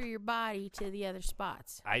transfer through your body to the other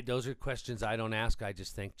spots? Those are questions I don't ask. I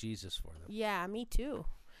just thank Jesus for them. Yeah, me too.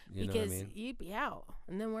 You know because what I mean? you'd be out,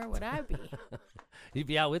 and then where would I be? You'd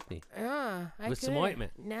be out with me. I Some could.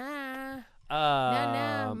 ointment. Nah.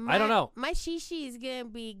 I don't know. My shishi is gonna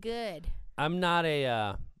be good. I'm not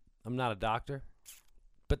a doctor,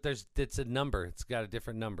 but it's a number. It's got a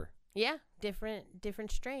different number. Yeah, different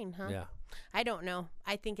strain, huh? Yeah. I don't know.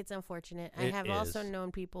 I think it's unfortunate. I have also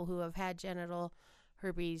known people who have had genital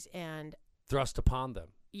herpes and thrust upon them.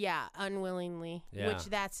 Yeah, unwillingly. Yeah. Which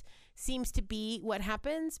seems to be what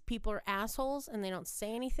happens. People are assholes and they don't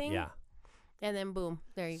say anything. Yeah. And then boom,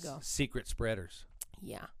 there you go. Secret spreaders.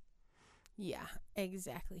 Yeah. Yeah,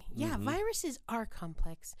 exactly. Yeah, viruses are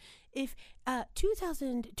complex. If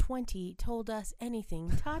 2020 taught us anything,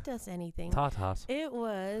 Tatas. it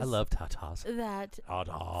was I love tatas. that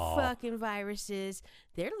Ta-ta. fucking viruses,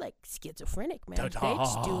 they're like schizophrenic, man. Ta-ta. They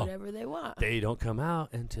just do whatever they want. They don't come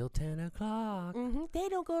out until 10 o'clock. They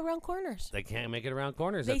don't go around corners. They can't make it around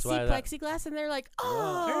corners. They That's see why plexiglass and they're like,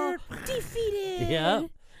 oh, defeated. Yeah.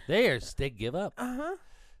 They give up. Uh-huh.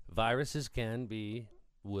 Viruses can be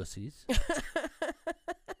wussies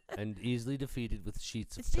and easily defeated with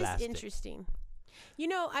sheets of It's just plastic. interesting. You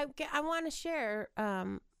know, I want to share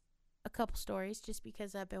a couple stories just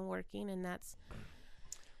because I've been working and that's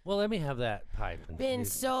Well, let me have that pipe. been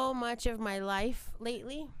so much of my life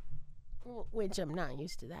lately, which I'm not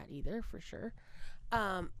used to that either, for sure.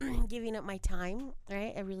 Giving up my time,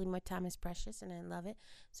 right? My time is precious and I love it.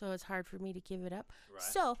 So it's hard for me to give it up. Right.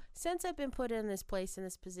 So since I've been put in this place, in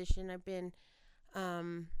this position, I've been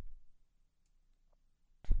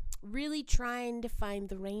really trying to find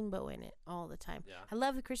the rainbow in it all the time. Yeah. I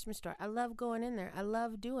love the Christmas store. I love going in there. I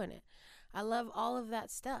love doing it. I love all of that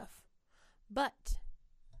stuff. But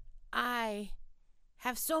I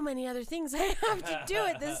have so many other things I have to do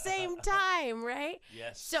at the same time, right?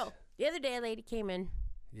 Yes. So the other day a lady came in.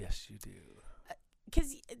 Yes, you do.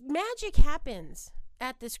 Because magic happens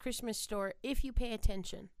at this Christmas store if you pay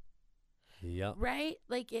attention. Yep. Right?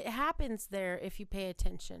 Like it happens there if you pay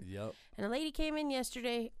attention. Yep. And a lady came in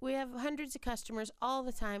yesterday. We have hundreds of customers all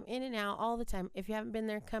the time, in and out all the time. If you haven't been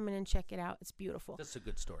there, come in and check it out. It's beautiful. That's a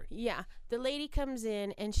good story. Yeah. The lady comes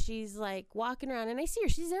in and she's like walking around and I see her.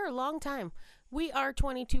 She's there a long time. We are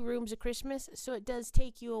 22 rooms of Christmas, so it does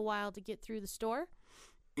take you a while to get through the store.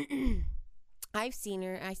 I've seen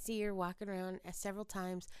her. I see her walking around several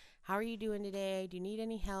times. How are you doing today? Do you need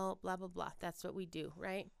any help? Blah, blah, blah. That's what we do,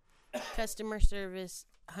 right? Customer service,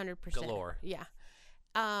 100%. Galore. Yeah.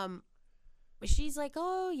 She's like,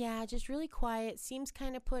 oh, yeah, just really quiet. Seems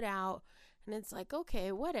kind of put out. And it's like,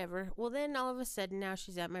 okay, whatever. Well, then all of a sudden, now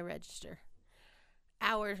she's at my register.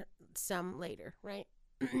 Hour some later, right?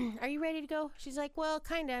 Are you ready to go? She's like, well,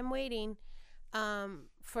 kind of. I'm waiting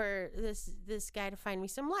for this guy to find me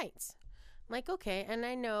some lights. I'm like, okay. And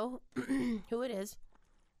I know who it is.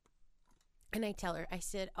 And I tell her, I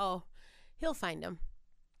said, oh, he'll find them.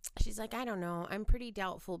 She's like, I don't know. I'm pretty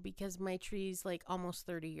doubtful because my tree's like almost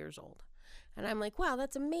 30 years old. And I'm like, wow,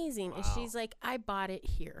 that's amazing. Wow. And she's like, I bought it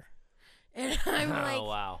here. And I'm like,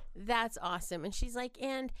 wow, that's awesome. And she's like,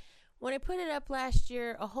 and when I put it up last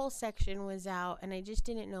year, a whole section was out and I just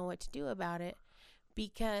didn't know what to do about it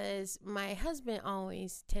because my husband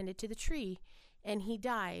always tended to the tree and he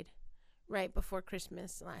died right before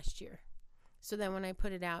Christmas last year. So then when I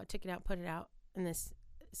put it out, took it out, put it out, and this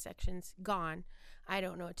section's gone, I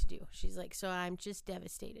don't know what to do. She's like, so I'm just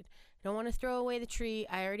devastated. I don't want to throw away the tree.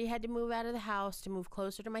 I already had to move out of the house to move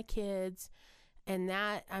closer to my kids. And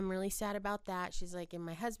that, I'm really sad about that. She's like, and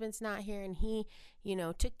my husband's not here. And he,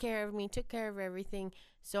 took care of me, took care of everything.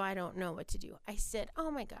 So I don't know what to do. I said,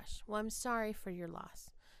 oh my gosh, well, I'm sorry for your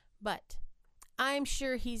loss. But I'm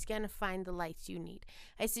sure he's going to find the lights you need.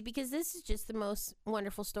 I said, because this is just the most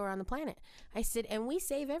wonderful store on the planet. I said, and we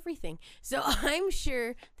save everything. So I'm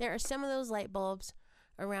sure there are some of those light bulbs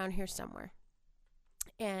around here somewhere.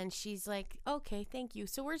 And she's like, okay, thank you.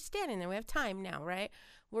 So we're standing there. We have time now, right?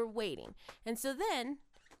 We're waiting. And so then,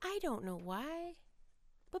 I don't know why,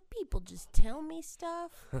 But people just tell me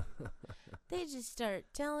stuff. They just start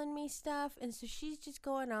telling me stuff. And so she's just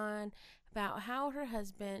going on about how her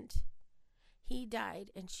husband, he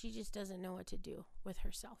died, and she just doesn't know what to do with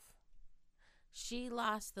herself. She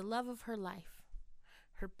lost the love of her life,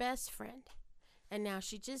 her best friend. And now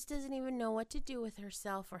she just doesn't even know what to do with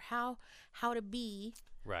herself or how to be.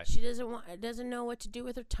 Right. She doesn't know what to do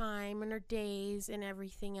with her time and her days and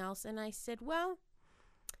everything else. And I said, well,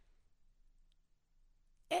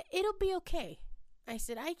 it'll be okay. I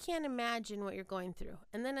said, I can't imagine what you're going through.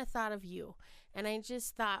 And then I thought of you. And I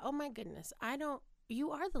just thought, oh my goodness,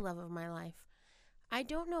 you are the love of my life. I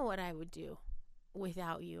don't know what I would do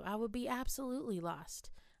without you. I would be absolutely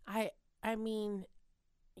lost. I mean,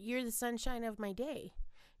 you're the sunshine of my day.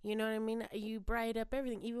 You know what I mean? You bright up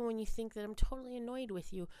everything. Even when you think that I'm totally annoyed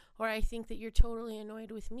with you, or I think that you're totally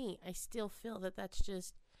annoyed with me, I still feel that that's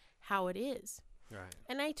just how it is. Right.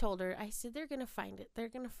 And I told her, I said, they're going to find it. They're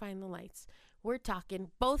going to find the lights. We're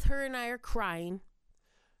talking. Both her and I are crying.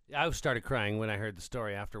 I started crying when I heard the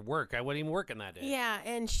story after work. I wasn't even working that day. Yeah,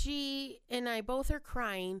 and she and I both are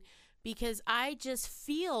crying because I just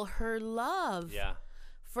feel her love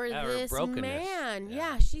for this man.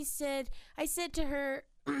 Yeah, she said, I said to her,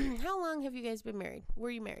 how long have you guys been married? Were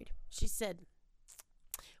you married? She said,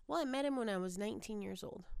 well, I met him when I was 19 years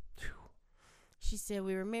old. She said,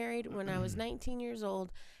 we were married when I was 19 years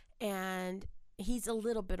old, and he's a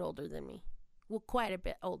little bit older than me. Well, quite a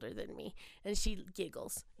bit older than me. And she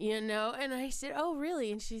giggles, And I said, oh,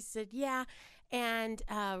 really? And she said, yeah. And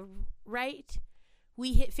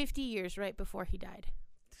we hit 50 years right before he died.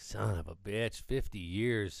 Son of a bitch, 50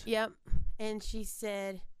 years. Yep. And she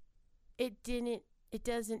said,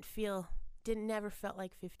 never felt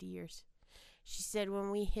like 50 years. She said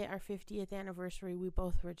when we hit our 50th anniversary, we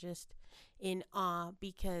both were just in awe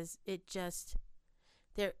because it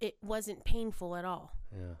wasn't painful at all.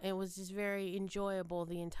 Yeah. It was just very enjoyable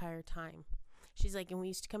the entire time. She's like, and we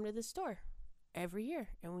used to come to the store every year,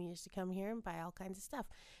 and we used to come here and buy all kinds of stuff.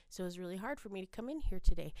 So it was really hard for me to come in here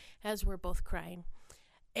today as we're both crying.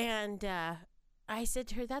 And I said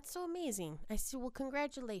to her, that's so amazing. I said, well,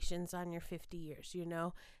 congratulations on your 50 years,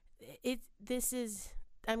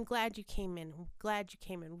 I'm glad you came in.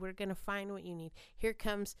 We're going to find what you need. Here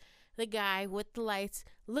comes the guy with the lights.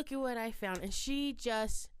 Look at what I found. And she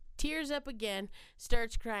just tears up again,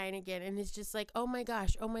 starts crying again, and is just like, oh my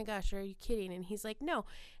gosh, are you kidding? And he's like, no,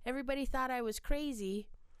 everybody thought I was crazy.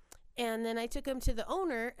 And then I took him to the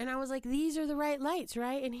owner, and I was like, these are the right lights,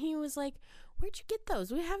 right? And he was like, where'd you get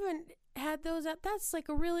those? We haven't had those out. That's like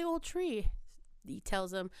a really old tree. He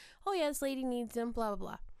tells him, oh yeah, this lady needs them, blah, blah,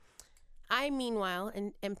 blah. I, meanwhile,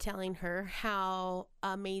 am telling her how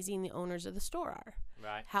amazing the owners of the store are.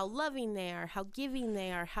 Right. How loving they are, how giving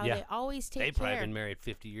they are, how they always take care. They've probably been married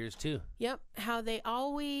 50 years, too. Yep. How they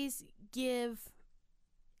always give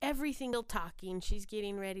everything. Still talking. She's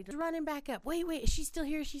getting ready to running back up. Wait, she's still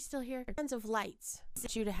here. Tons of lights. I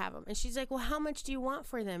want you to have them. And she's like, well, how much do you want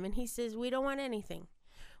for them? And he says, we don't want anything.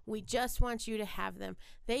 We just want you to have them.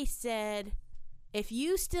 They said, if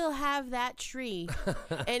you still have that tree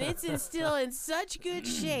and it's still in such good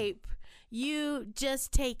shape, you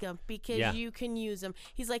just take them because you can use them.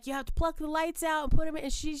 He's like, you have to pluck the lights out and put them in.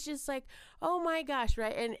 And she's just like, oh my gosh,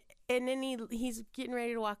 right? And then he's getting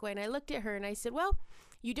ready to walk away. And I looked at her and I said, well,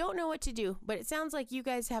 you don't know what to do, but it sounds like you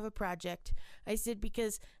guys have a project. I said,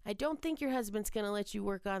 because I don't think your husband's going to let you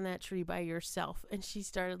work on that tree by yourself. And she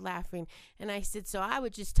started laughing. And I said, so I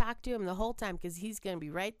would just talk to him the whole time because he's going to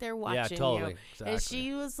be right there watching. Yeah, totally. Exactly. And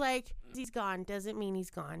she was like, he's gone. Doesn't mean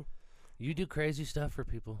he's gone. You do crazy stuff for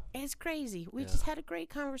people. It's crazy. We just had a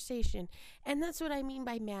great conversation. And that's what I mean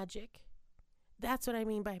by magic.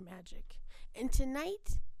 And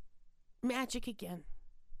tonight, magic again.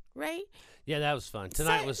 Right? Yeah, that was fun.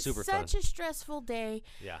 Tonight was super fun. Such a stressful day.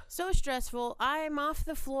 Yeah. So stressful. I'm off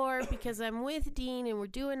the floor because I'm with Dean and we're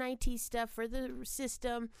doing IT stuff for the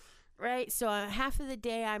system. Right? So half of the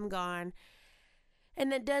day I'm gone.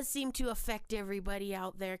 And that does seem to affect everybody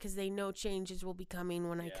out there because they know changes will be coming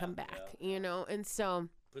when I come back, and so.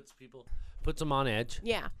 Puts them on edge.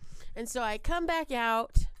 Yeah. And so I come back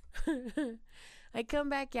out.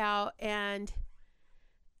 And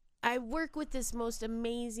I work with this most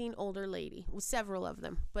amazing older lady, well, several of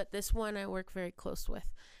them, but this one I work very close with.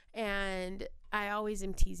 And I always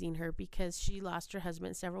am teasing her because she lost her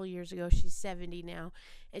husband several years ago. She's 70 now.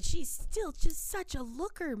 And she's still just such a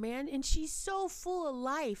looker, man. And she's so full of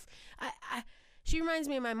life. She reminds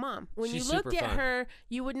me of my mom. When she's you looked at fun. her,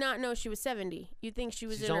 you would not know she was 70. You'd think she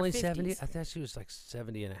was she's in her 50s. She's only 70? I thought she was like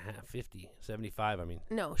 70 and a half, 50, 75, I mean.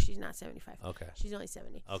 No, she's not 75. Okay. She's only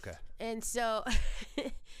 70. Okay. And so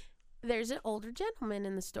there's an older gentleman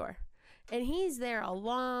in the store. And he's there a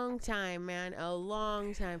long time, man, a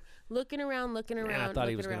long time. Looking around. Man, I thought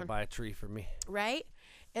he was going to buy a tree for me. Right?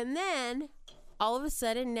 And then, all of a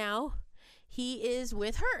sudden now, he is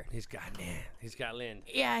with her. He's got Lynn.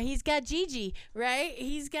 Yeah, he's got Gigi, right?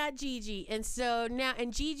 He's got Gigi. And so now,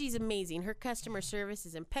 and Gigi's amazing. Her customer service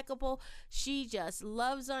is impeccable. She just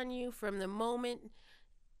loves on you from the moment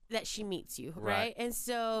that she meets you, right? And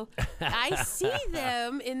so I see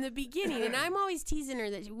them in the beginning, and I'm always teasing her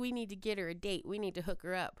that we need to get her a date. We need to hook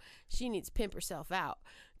her up. She needs to pimp herself out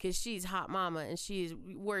because she's hot mama and she's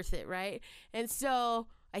worth it, right? And so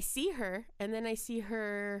I see her, and then I see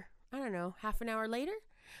her, I don't know, half an hour later.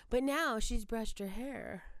 But now she's brushed her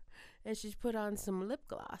hair. And she's put on some lip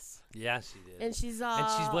gloss. Yeah, she did. And she's all... And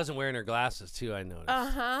she wasn't wearing her glasses, too, I noticed.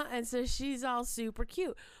 Uh-huh. And so she's all super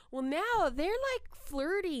cute. Well, now they're, like,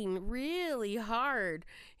 flirting really hard.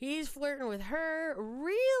 He's flirting with her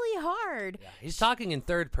really hard. Yeah, he's talking in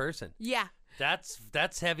third person. Yeah.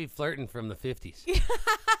 That's heavy flirting from the 50s.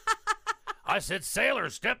 I said,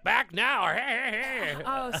 sailors, step back now.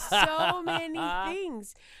 Oh, so many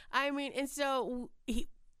things. I mean, and so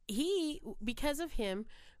he because of him,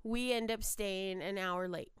 we end up staying an hour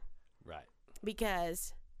late. Right.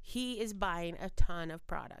 Because he is buying a ton of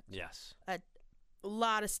product. Yes. A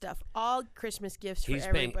lot of stuff. All Christmas gifts for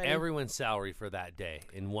everybody. He's paying everyone's salary for that day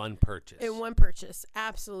in one purchase. In one purchase.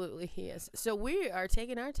 Absolutely he is. So we are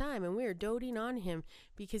taking our time and we are doting on him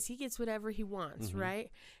because he gets whatever he wants, right?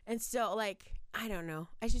 And so, like, I don't know.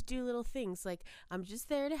 I just do little things. Like, I'm just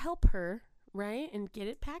there to help her, right? And get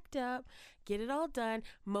it packed up, get it all done.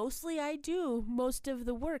 Mostly I do most of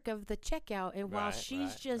the work of the checkout. And while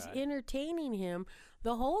she's just entertaining him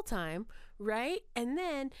the whole time, right? And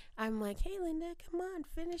then I'm like, hey, Linda, come on,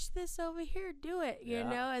 finish this over here. Do it, you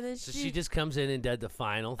know? And then so she just comes in and did the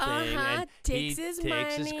final thing. And takes his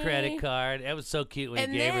credit card. It was so cute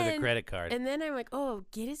when he gave her the credit card. And then I'm like, oh,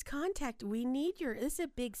 get his contact. We need this is a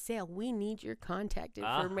big sale. We need your contact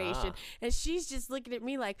information. And she's just looking at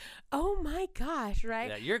me like, oh my gosh, right?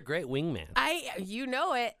 Yeah, you're a great wingman. You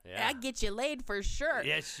know it. Yeah. I get you laid for sure.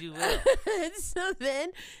 Yes, you will. So then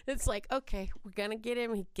it's like, okay, we're gonna get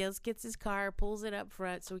him. He gets his car, pulls it up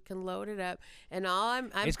front so we can load it up. And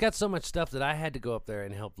he's got so much stuff that I had to go up there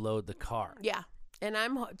and help load the car. Yeah. And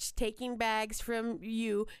I'm just taking bags from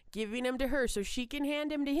you, giving them to her so she can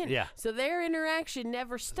hand them to him. Yeah. So their interaction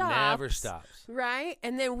never stops. Never stops. Right?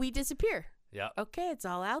 And then we disappear. Yeah. Okay, it's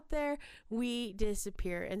all out there. We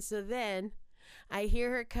disappear. And so then I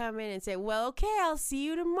hear her come in and say, well, okay, I'll see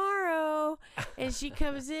you tomorrow. And she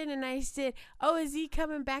comes in and I said, oh, is he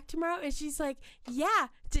coming back tomorrow? And she's like, yeah,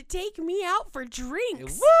 to take me out for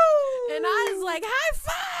drinks. Woo! And I was like, high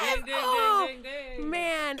five. Ding, ding, oh, ding, ding, ding.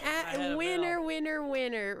 Man,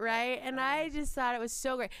 winner, right? And I just thought it was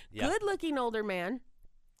so great. Yep. Good looking older man.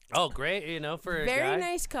 Oh, great, for a Very guy.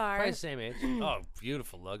 nice car. Probably the same age. Oh,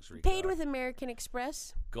 beautiful luxury Paid car. with American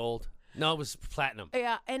Express. Gold. No, it was platinum.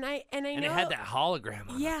 Yeah, and I know. And it had that hologram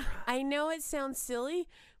on it. Yeah, I know it sounds silly,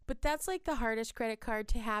 but that's like the hardest credit card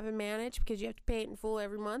to have and manage because you have to pay it in full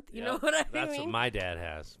every month. You know what I mean? That's what my dad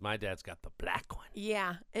has. My dad's got the black one.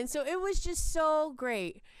 Yeah, and so it was just so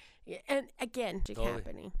great. And again, just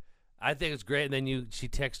happening. I think it's great. And then she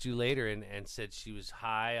texted you later and said she was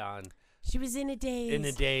high on. She was in a daze. In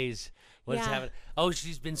a daze. What's happening? Oh,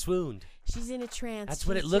 she's been swooned. She's in a trance. That's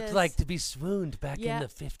what it looked like to be swooned back in the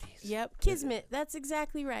 50s. Yep. Kismet. That's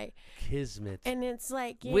exactly right. Kismet. And it's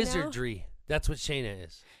like, wizardry. That's what Shayna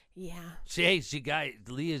is. Yeah. She got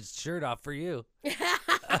Leah's shirt off for you.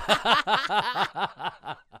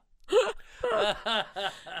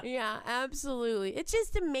 Yeah, absolutely. It's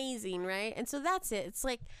just amazing, right? And so that's it. It's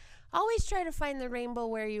like, always try to find the rainbow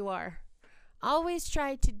where you are. Always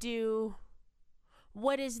try to do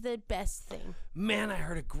what is the best thing. Man, I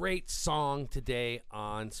heard a great song today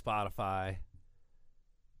on Spotify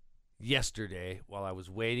yesterday while I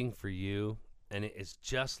was waiting for you, and it is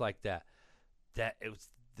just like that.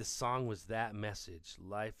 The song was that message.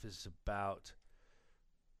 Life is about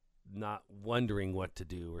not wondering what to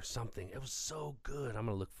do or something. It was so good. I'm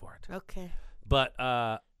gonna look for it. Okay. But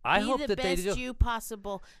I hope that they do. Be the best you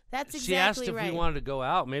possible. That's exactly right. She asked if we wanted to go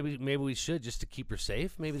out. Maybe we should, just to keep her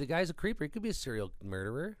safe. Maybe the guy's a creeper. He could be a serial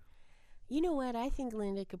murderer. You know what? I think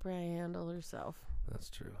Linda could probably handle herself. That's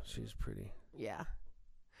true. She's pretty. Yeah.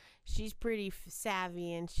 She's pretty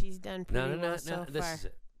savvy, and she's done pretty well so far. This is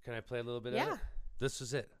it. Can I play a little bit of it? This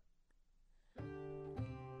is it.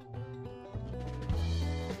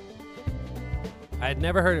 I had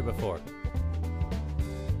never heard it before.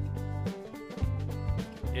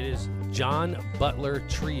 It is John Butler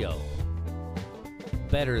Trio.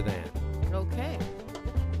 Better Than. Okay.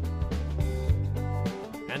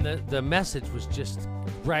 And the message was just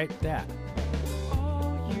right that.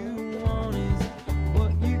 All you want is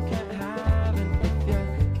what you can't have, and if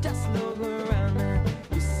you just look around, man,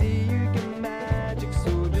 you see you can magic.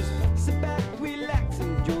 So just sit back, relax,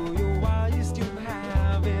 enjoy your while you still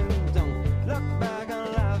have it. Don't look back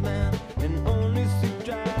on life, man, and only see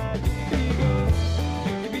tragic. Because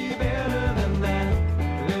you can be better than that.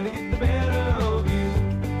 Let it get the better of you.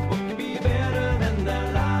 What can be better than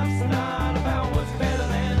that? Life's not about what's better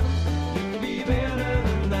than. You can be better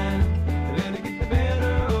than that. Let it get the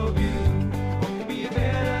better of you. What can be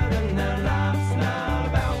better than that? Life's not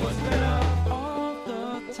about what's better. All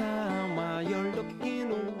the time while you're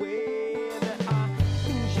looking away, there are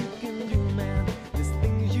things you can do, man. There's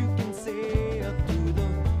things you can say to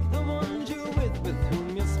the ones you're with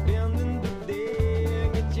whom you're spending the day.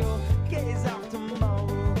 Get your gaze off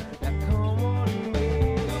tomorrow. Now come on,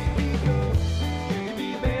 may. Because you can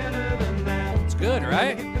be better than that. It's good,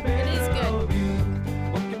 right? It is good.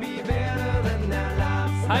 What can be better than that?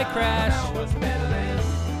 Life's Hi, not Crash. about what's better than.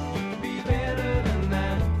 You can be better than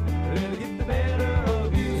that. Let it get the better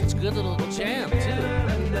of you. It's a good little jam, too. Better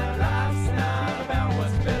than that. Life's not about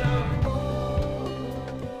what's better.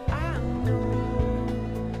 Oh, I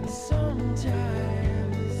know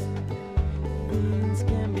sometimes things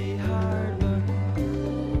can be hard, but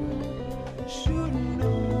you should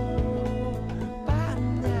know by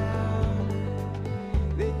now.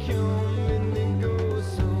 They come and they go,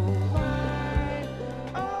 so why,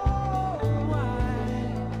 oh, why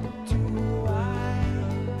do I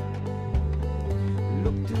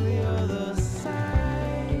look to the other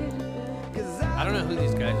side? 'Cause I don't know who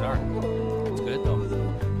these guys are. It's good, though. the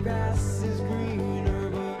grass is greener,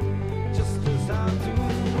 but just as I do.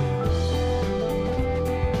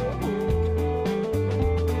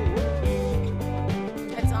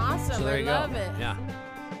 It's awesome. So there I you love go. it. Yeah.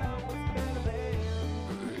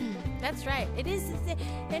 That's right. It is,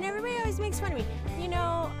 and everybody always makes fun of me. You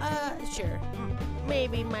know, sure,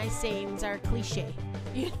 maybe my sayings are cliche.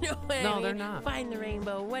 You know what No, I mean? they're not. Find the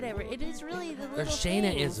rainbow, whatever. It is really the little They're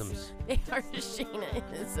Shayna-isms. things. They are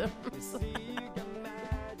Shayna-isms.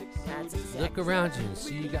 That's exactly. Look around you and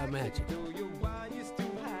see you got magic. Why you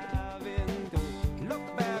still have it? Don't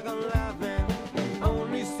look back on life, man, and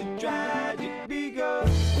only see tragic.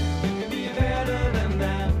 Because you can be better than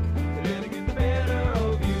that. Let it get the better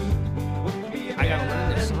of you. What can be I gotta learn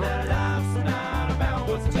this better than that? Life's not about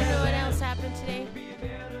what's Do you know better what than. else happened today?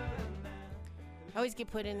 I always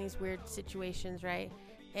get put in these weird situations, right?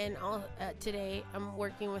 And today I'm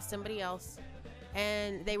working with somebody else,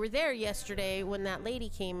 and they were there yesterday when that lady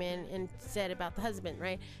came in and said about the husband,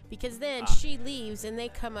 right? Because then she leaves and they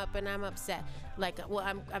come up and I'm upset. Like, well,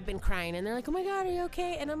 I've been crying, and they're like, "Oh my God, are you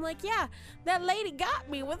okay?" And I'm like, "Yeah, that lady got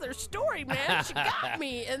me with her story, man. She got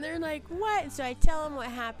me." And they're like, "What?" So I tell them what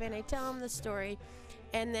happened. I tell them the story,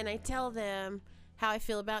 and then I tell them how I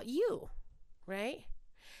feel about you, right?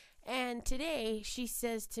 And today she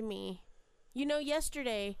says to me, "You know,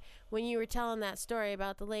 yesterday when you were telling that story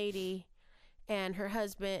about the lady and her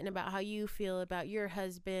husband, and about how you feel about your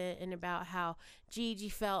husband, and about how Gigi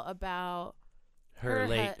felt about Her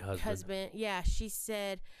late husband. husband. Yeah, she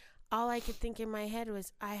said, all I could think in my head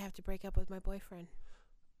was, I have to break up with my boyfriend.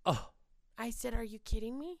 Oh, I said, are you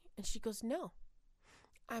kidding me? And she goes, no,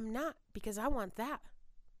 I'm not, because I want that.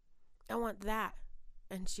 I want that.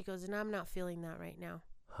 And she goes, and I'm not feeling that right now.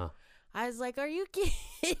 huh. I was like, are you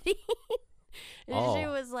kidding? And she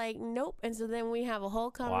Oh. was like, nope. And so then we have a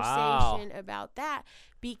whole Wow. conversation about that,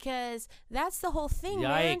 because that's the whole thing,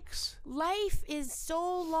 man. Yikes. Life is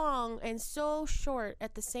so long and so short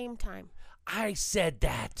at the same time. I said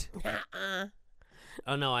that. Uh-uh.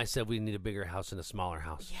 Oh, no, I said we need a bigger house and a smaller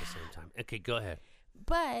house at the Yeah. same time. Okay, go ahead.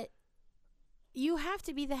 But you have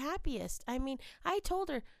to be the happiest. I mean, I told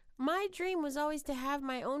her my dream was always to have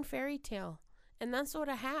my own fairy tale, and that's what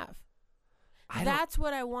I have. That's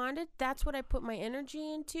what I wanted. That's what I put my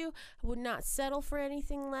energy into. I would not settle for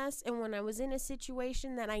anything less. And when I was in a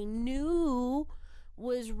situation that I knew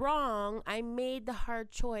was wrong, I made the hard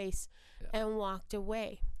choice and walked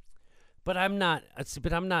away. But I'm not.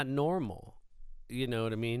 But I'm not normal. You know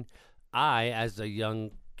what I mean? I, as a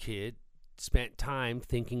young kid, spent time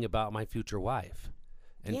thinking about my future wife,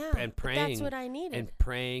 and but praying. that's what I needed. And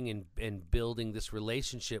praying and building this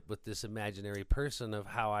relationship with this imaginary person of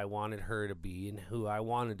how I wanted her to be and who I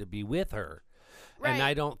wanted to be with her. Right. And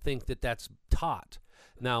I don't think that that's taught.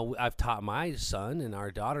 Now, I've taught my son and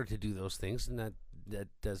our daughter to do those things, and that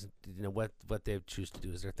doesn't, what they choose to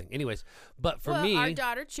do is their thing. Anyways, but for well, me, our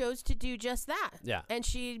daughter chose to do just that. Yeah. And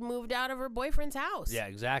she moved out of her boyfriend's house. yeah,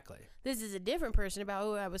 exactly. This is a different person about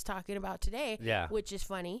who I was talking about today. Yeah. Which is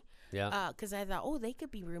funny. Yeah. Because I thought, they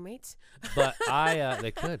could be roommates. But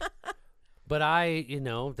they could. But I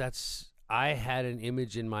had an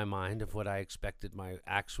image in my mind of what I expected my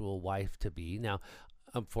actual wife to be. Now,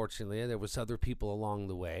 unfortunately, there was other people along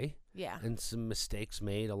the way. Yeah. And some mistakes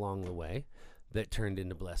made along the way that turned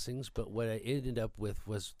into blessings. But what I ended up with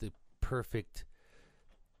was the perfect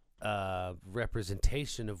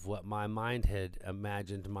representation of what my mind had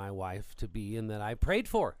imagined my wife to be and that I prayed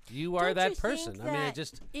for. You are that person. I mean, it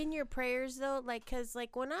just... In your prayers, though, because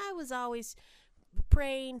when I was always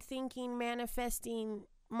praying, thinking, manifesting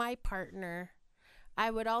my partner,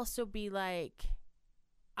 I would also be like,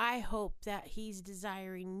 I hope that he's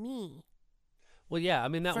desiring me. Well, yeah, I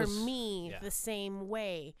mean, that for was... me the same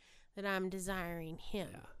way that I'm desiring him.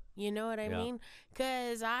 Yeah. You know what I mean?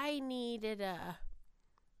 Because I needed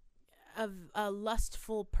a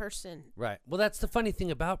lustful person. Right. Well, that's the funny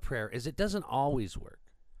thing about prayer is it doesn't always work.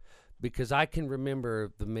 Because I can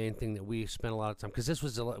remember the main thing that we spent a lot of time, because this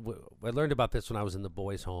was I learned about this when I was in the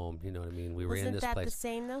boys' home. You know what I mean? We were in this place. Wasn't that the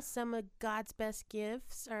same though? Some of God's best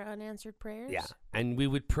gifts are unanswered prayers. Yeah, and we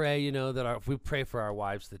would pray. If we pray for our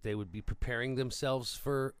wives, that they would be preparing themselves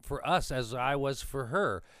for us, as I was for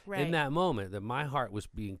her in that moment. That my heart was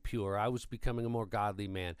being pure. I was becoming a more godly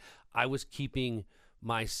man. I was keeping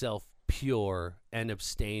myself pure and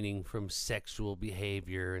abstaining from sexual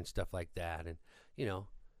behavior and stuff like that. And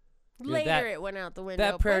Later, it went out the window.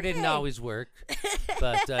 That prayer didn't always work,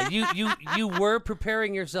 but you were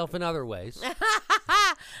preparing yourself in other ways.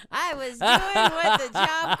 I was doing what the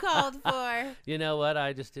job called for. You know what?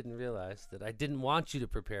 I just didn't realize that I didn't want you to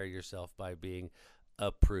prepare yourself by being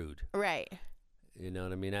a prude. Right. You know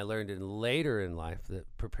what I mean? I learned later in life that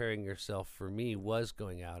preparing yourself for me was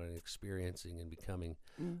going out and experiencing and becoming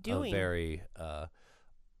a very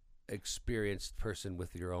experienced person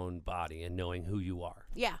with your own body and knowing who you are.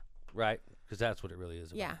 Yeah. Right? Because that's what it really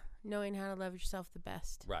is about. Yeah. Knowing how to love yourself the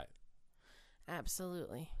best. Right.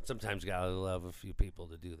 Absolutely. Sometimes you got to love a few people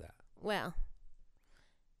to do that. Well,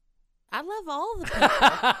 I love all the people.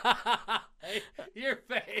 Your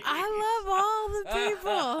face. I love all the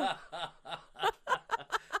people.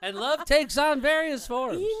 And love takes on various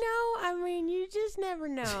forms. You just never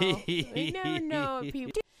know. You never know what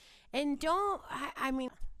people do. And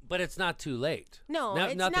but it's not too late. No,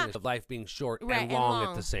 it's nothing not. Of life being short Right, and long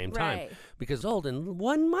at the same time. Right. Because old in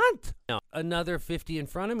 1 month. Now, another 50 in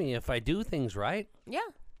front of me if I do things right. Yeah,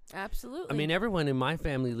 absolutely. I mean, everyone in my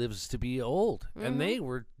family lives to be old, and they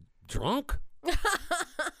were drunk.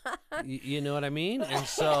 You know what I mean? And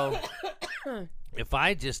so if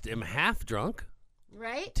I just am half drunk,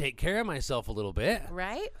 right, take care of myself a little bit.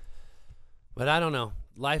 Right. But I don't know.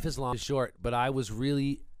 Life is long, short. But I was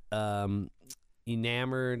really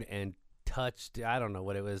enamored and touched. I don't know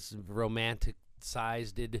what it was,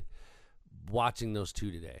 romanticized watching those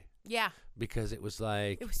two today. Yeah. Because it was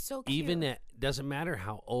like, it was so cute. Even it doesn't matter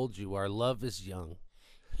how old you are, love is young.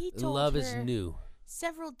 He told love her is new.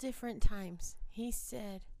 Several different times. She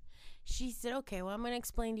said, okay, well, I'm going to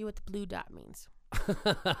explain to you what the blue dot means.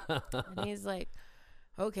 And he's like,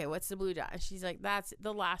 okay, what's the blue dot? And she's like, that's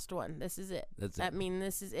the last one. This is it.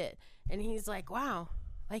 This is it. And he's like, wow,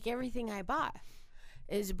 like everything I bought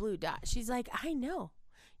is a blue dot. She's like, I know.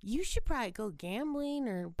 You should probably go gambling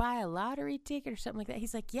or buy a lottery ticket or something like that.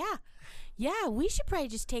 He's like, yeah, we should probably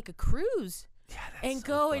just take a cruise and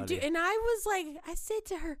go funny. and do. And I was like, I said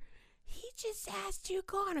to her, he just asked you to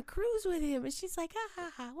go on a cruise with him. And she's like,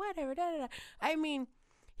 whatever. Da, da, da. I mean,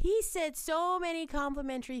 he said so many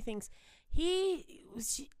complimentary things.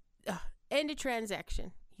 End of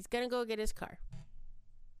transaction. He's going to go get his car.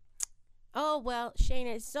 Oh, well,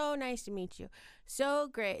 Shayna, it's so nice to meet you. So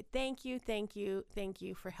great. Thank you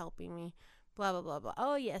for helping me. Blah, blah, blah, blah.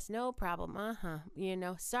 Oh, yes, no problem.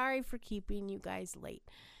 Sorry for keeping you guys late.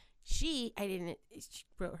 She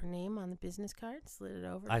wrote her name on the business card, slid it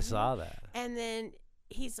over. I saw that. And then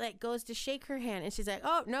he's like, goes to shake her hand. And she's like,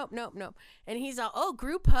 oh, nope. And he's all, oh,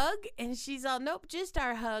 group hug? And she's all, nope, just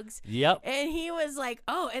our hugs. Yep. And he was like,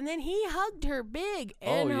 oh, and then he hugged her big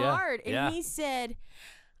and hard. And he said,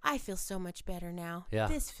 I feel so much better now. Yeah.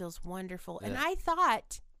 This feels wonderful. Yeah. And I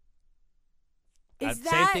thought,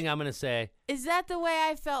 same thing I'm going to say. Is that the way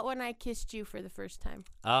I felt when I kissed you for the first time?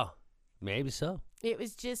 Oh, maybe so. It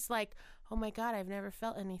was just like, oh my God, I've never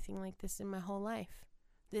felt anything like this in my whole life.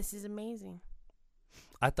 This is amazing.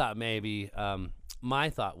 I thought maybe, my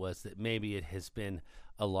thought was that maybe it has been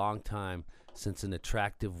a long time since an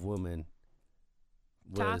attractive woman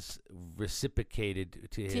was reciprocated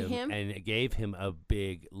to him? and it gave him a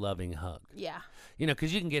big loving hug. Yeah. You know,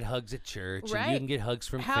 because you can get hugs at church, and Right. you can get hugs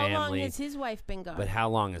from How family. long has his wife been gone? But how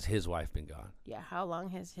long has his wife been gone? Yeah, how long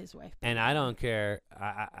has his wife been And gone? I don't care.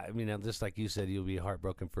 I mean, just like you said, you'll be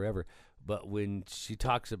heartbroken forever. But when she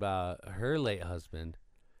talks about her late husband,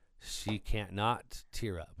 she can't not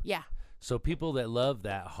tear up. Yeah. So people that love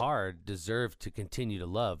that hard deserve to continue to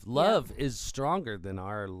love. Love is stronger than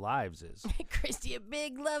our lives is. Christy, a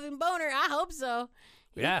big loving boner. I hope so.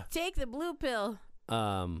 Yeah. Take the blue pill.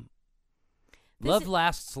 Love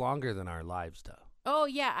lasts longer than our lives, though. Oh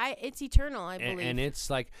yeah, it's eternal. I believe. And it's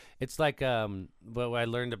like what I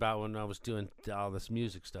learned about when I was doing all this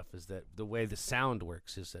music stuff is that the way the sound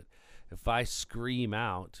works is that if I scream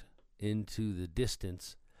out into the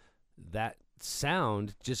distance, that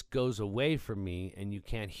sound just goes away from me and you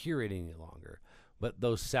can't hear it any longer. But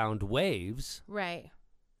those sound waves, right,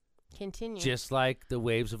 continue. just like the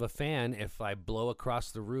waves of a fan, if I blow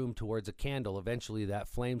across the room towards a candle, eventually that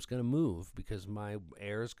flame's going to move because my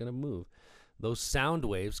air is going to move. Those sound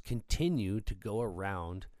waves continue to go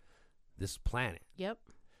around this planet. Yep.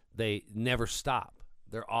 They never stop.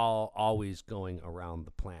 They're always going around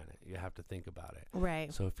the planet. You have to think about it.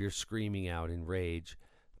 Right. So if you're screaming out in rage,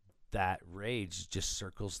 that rage just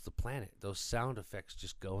circles the planet. Those sound effects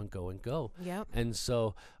just go and go and go. Yep. And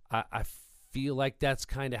so I feel like that's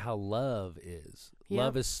kind of how love is. Yep.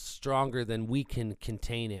 Love is stronger than we can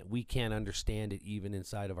contain it. We can't understand it even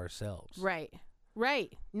inside of ourselves. Right.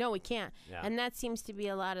 Right. No, we can't. Yeah. And that seems to be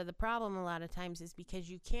a lot of the problem a lot of times is because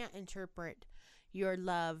you can't interpret your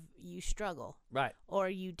love, you struggle. Right. Or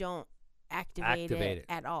you don't activate it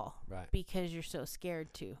at all. Right. Because you're so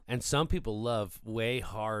scared to. And some people love way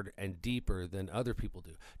hard and deeper than other people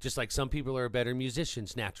do. Just like some people are better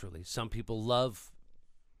musicians naturally. Some people love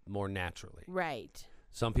more naturally. Right.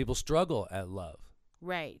 Some people struggle at love.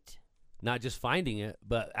 Right. Not just finding it,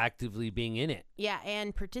 but actively being in it. Yeah,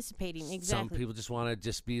 and participating. Exactly. Some people just want to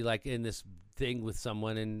just be like in this thing with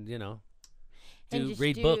someone and, And just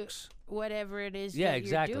read do books. Whatever it is Yeah, that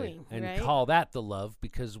exactly. you're doing. And right? call that the love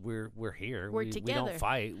because we're here. We're We together. don't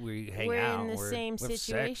fight. We hang We're out. in the we same have sex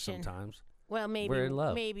situation. sometimes. Well, We're in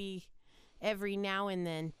love. maybe every now and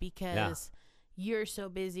then because you're so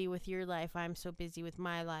busy with your life, I'm so busy with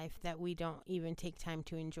my life that we don't even take time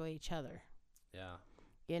to enjoy each other. Yeah.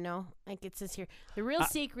 Like it says here, the real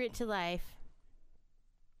secret to life,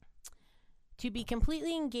 to be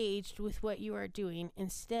completely engaged with what you are doing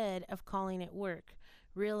instead of calling it work.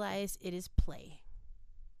 Realize it is play.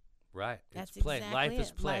 Right. That's it's play. exactly Life it.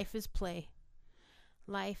 is play. Life is play.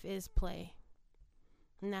 Life is play.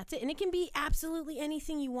 And that's it. And it can be absolutely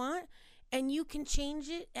anything you want, and you can change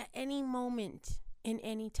it at any moment in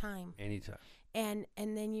any time. Anytime. And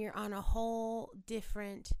then you're on a whole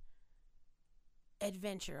different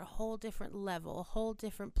adventure, a whole different level, a whole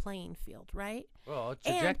different playing field, right? Well, a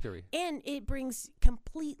trajectory. And it brings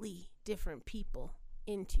completely different people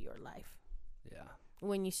into your life Yeah.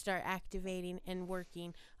 when you start activating and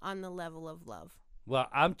working on the level of love. Well,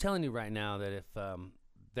 I'm telling you right now that if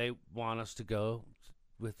they want us to go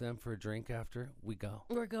with them for a drink after, we go.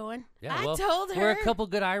 We're going. Yeah, I well, told her. We're a couple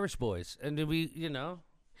good Irish boys. And we,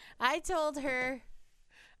 I told her,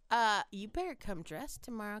 you better come dressed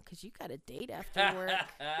tomorrow because you got a date after work.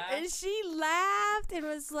 And she laughed and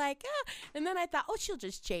was like, ah. And then I thought, oh, she'll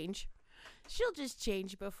just change. She'll just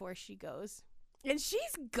change before she goes. And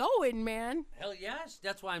she's going, man. Hell yes.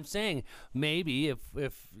 That's why I'm saying maybe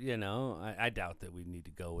if I doubt that we need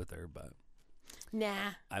to go with her, but Nah.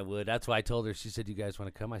 I would. That's why I told her. She said, you guys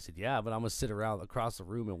want to come? I said, yeah, but I'm going to sit around across the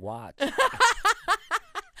room and watch.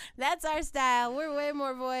 That's our style. We're way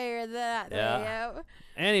more voyeur than that. Yeah. Yeah.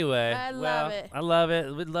 Anyway. I love it. I love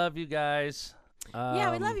it. We love you guys.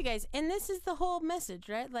 Yeah, we love you guys. And this is the whole message,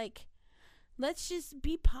 right? Like, let's just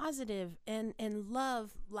be positive and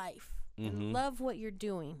love life and love what you're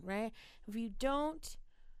doing, right? If you don't,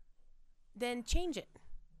 then change it.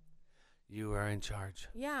 You are in charge.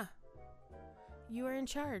 Yeah. You are in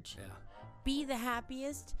charge. Yeah. Be the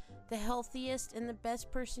happiest, the healthiest, and the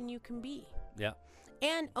best person you can be. Yeah.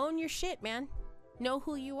 And own your shit, man. Know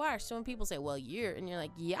who you are. So when people say, well, and you're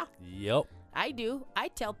like, yeah, Yep. I do. I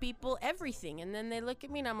tell people everything. And then they look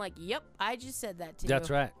at me and I'm like, yep, I just said that to you. That's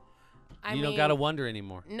right. You don't got to wonder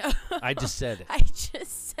anymore. No. I just said it. I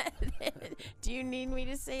just said it. Do you need me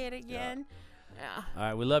to say it again? Yeah. All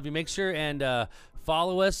right, we love you. Make sure and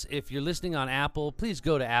follow us. If you're listening on Apple, please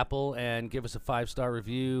go to Apple and give us a 5-star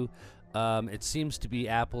review. It seems to be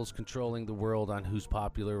Apple's controlling the world on who's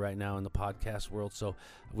popular right now in the podcast world. So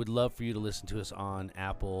I would love for you to listen to us on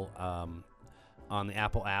Apple, on the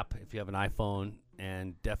Apple app if you have an iPhone.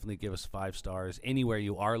 and definitely give us 5 stars anywhere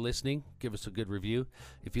you are listening. Give us a good review.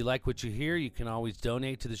 If you like what you hear, you can always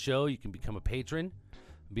donate to the show. You can become a patron,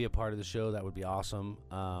 be a part of the show. That would be awesome.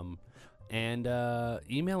 And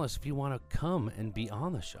email us if you want to come and be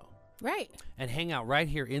on the show. Right. And hang out right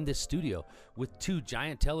here in this studio with 2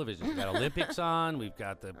 giant televisions. We've got Olympics on. We've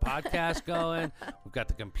got the podcast going. We've got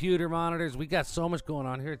the computer monitors. We got so much going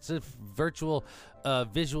on here. It's a virtual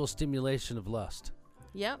visual stimulation of lust.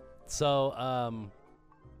 Yep. So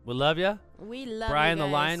we love you. We love Brian you the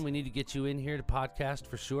guys. Lion, we need to get you in here to podcast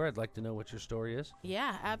for sure. I'd like to know what your story is.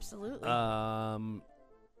 Yeah, absolutely. And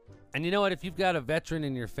you know what? If you've got a veteran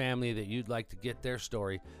in your family that you'd like to get their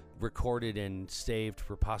story recorded and saved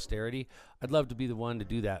for posterity, I'd love to be the one to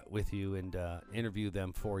do that with you and interview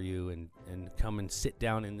them for you and come and sit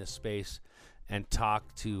down in this space and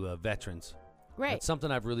talk to veterans. Right. It's something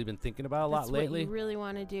I've really been thinking about a lot That's lately. what you really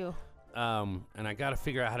want to do. And I got to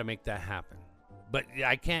figure out how to make that happen. But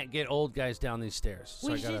I can't get old guys down these stairs.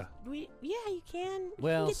 So Yeah, you can.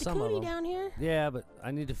 Well, you can get some the of cootie them. down here. Yeah, but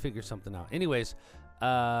I need to figure something out. Anyways,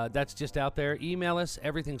 that's just out there. Email us,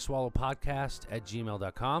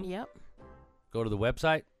 everythingswallowpodcast@gmail.com. Yep. Go to the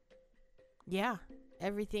website, Yeah.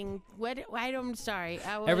 Everything. I'm sorry.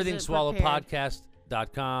 I wasn't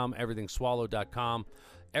everythingswallowpodcast.com, everythingswallow.com,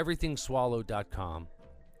 everythingswallow.com.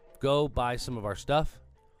 Go buy some of our stuff,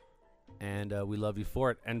 and we love you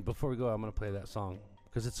for it. And before we go, I'm going to play that song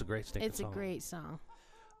because it's a great stinking It's song. a great song.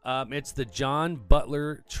 It's the John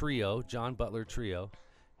Butler Trio,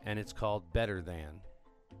 and it's called Better Than.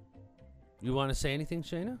 You want to say anything,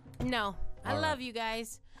 Shayna? No. I All love right. you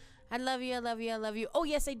guys. I love you. I love you. I love you. Oh,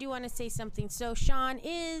 yes, I do want to say something. So Sean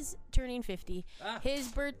is turning 50. His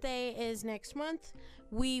birthday is next month.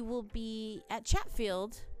 We will be at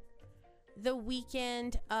Chatfield the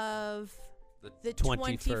weekend of the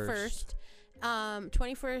 21st.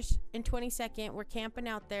 21st and 22nd. We're camping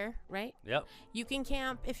out there, right? Yep. You can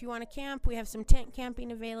camp if you want to camp. We have some tent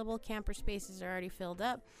camping available. Camper spaces are already filled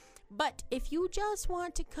up. But if you just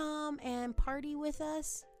want to come and party with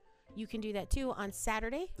us, you can do that too on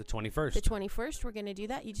Saturday. The 21st. The 21st, we're going to do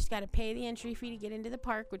that. You just got to pay the entry fee to get into the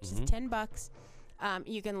park, which is $10.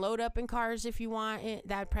 You can load up in cars if you want.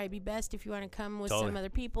 That'd probably be best if you want to come with some other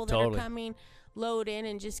people that are coming. Load in,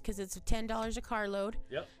 and just because it's $10 a car load.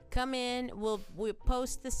 Yep. Come in. We'll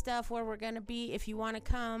post the stuff where we're going to be. If you want to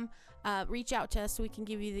come, reach out to us so we can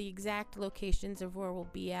give you the exact locations of where we'll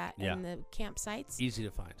be at and the campsites. Easy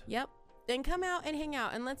to find. Yep. Then come out and hang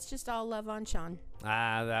out, and let's just all love on Sean.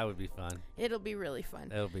 That would be fun. It'll be really fun.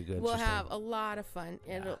 It'll be good. We'll have a lot of fun.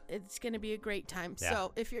 It's going to be a great time. Yeah.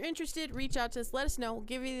 So if you're interested, reach out to us. Let us know. We'll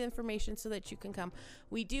give you the information so that you can come.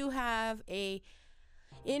 We do have a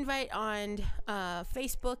invite on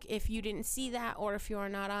Facebook. If you didn't see that, or if you are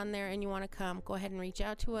not on there and you want to come, go ahead and reach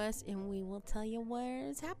out to us, and we will tell you where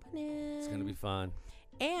it's happening. It's going to be fun.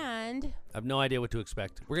 And I have no idea what to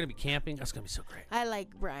expect. We're going to be camping. That's going to be so great. I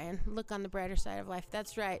like Brian. Look on the brighter side of life.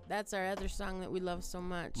 That's right. That's our other song that we love so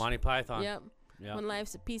much. Monty Python. Yep. Yep. When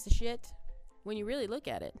life's a piece of shit, when you really look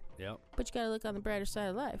at it. Yep. But you got to look on the brighter side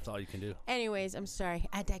of life. That's all you can do. Anyways, I'm sorry.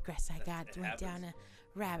 I digress. Went down a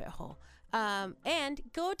rabbit hole. And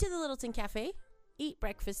go to the Littleton Cafe. Eat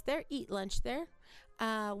breakfast there. Eat lunch there.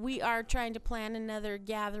 We are trying to plan another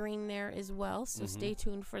gathering there as well. So stay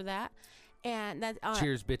tuned for that. And that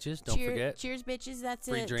Cheers, bitches. Don't forget. Cheers, bitches. That's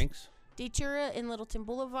Free it. drinks. Datura in Littleton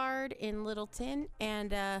Boulevard in Littleton. And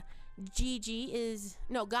Gaga.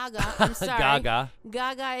 I'm sorry.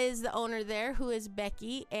 Gaga is the owner there, who is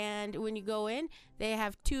Becky. And when you go in, they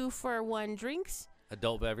have 2-for-1 drinks.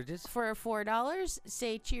 Adult beverages. For $4.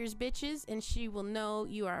 Say cheers, bitches, and she will know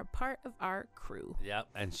you are a part of our crew. Yep.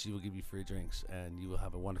 And she will give you free drinks, and you will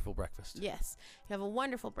have a wonderful breakfast. Yes. You have a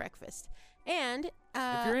wonderful breakfast. And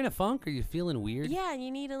if you're in a funk or you're feeling weird. Yeah, and you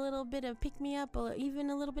need a little bit of pick-me-up, or even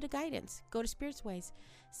a little bit of guidance, go to Spirits Ways.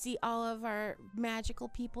 See all of our magical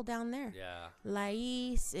people down there. Yeah.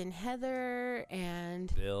 Lais and Heather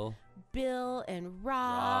and Bill and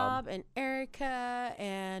Rob and Erica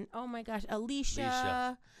and, oh my gosh,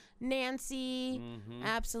 Alicia. Nancy.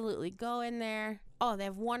 Absolutely. Go in there. Oh, they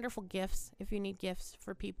have wonderful gifts if you need gifts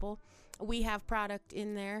for people. We have product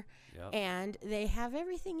in there. Yep. And they have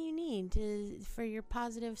everything you need for your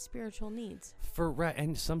positive spiritual needs.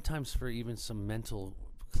 And sometimes for even some mental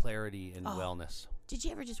clarity and wellness. Did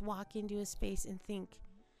you ever just walk into a space and think,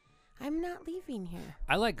 I'm not leaving here.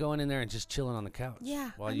 I like going in there and just chilling on the couch.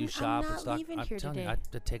 Yeah, While I'm- you I'm shop and not stuff. leaving I'm here telling you, today.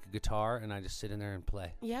 I take a guitar and I just sit in there and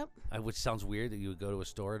play. Yep. Which sounds weird that you would go to a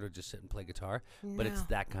store to just sit and play guitar, but it's No.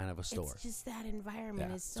 that kind of a store. It's just that environment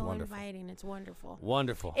Yeah, is it's so wonderful. inviting. It's wonderful.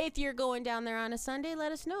 Wonderful. If you're going down there on a Sunday,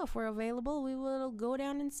 let us know. If we're available, we will go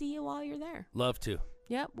down and see you while you're there. Love to.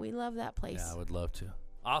 Yep, we love that place. Yeah, I would love to.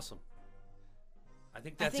 Awesome. I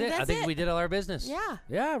think that's think it. I that's think it. we did all our business. Yeah.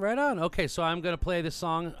 Yeah, right on. Okay, so I'm going to play this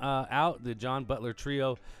song out, the John Butler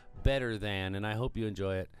Trio, Better Than, and I hope you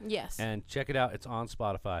enjoy it. Yes. And check it out. It's on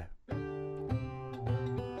Spotify.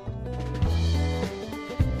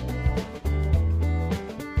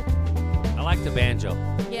 I like the banjo.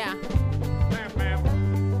 Yeah.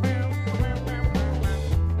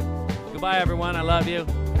 Goodbye, everyone. I love you.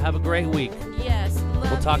 Have a great week. Yes.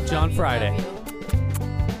 Love We'll talk you, to you on love Friday. love you.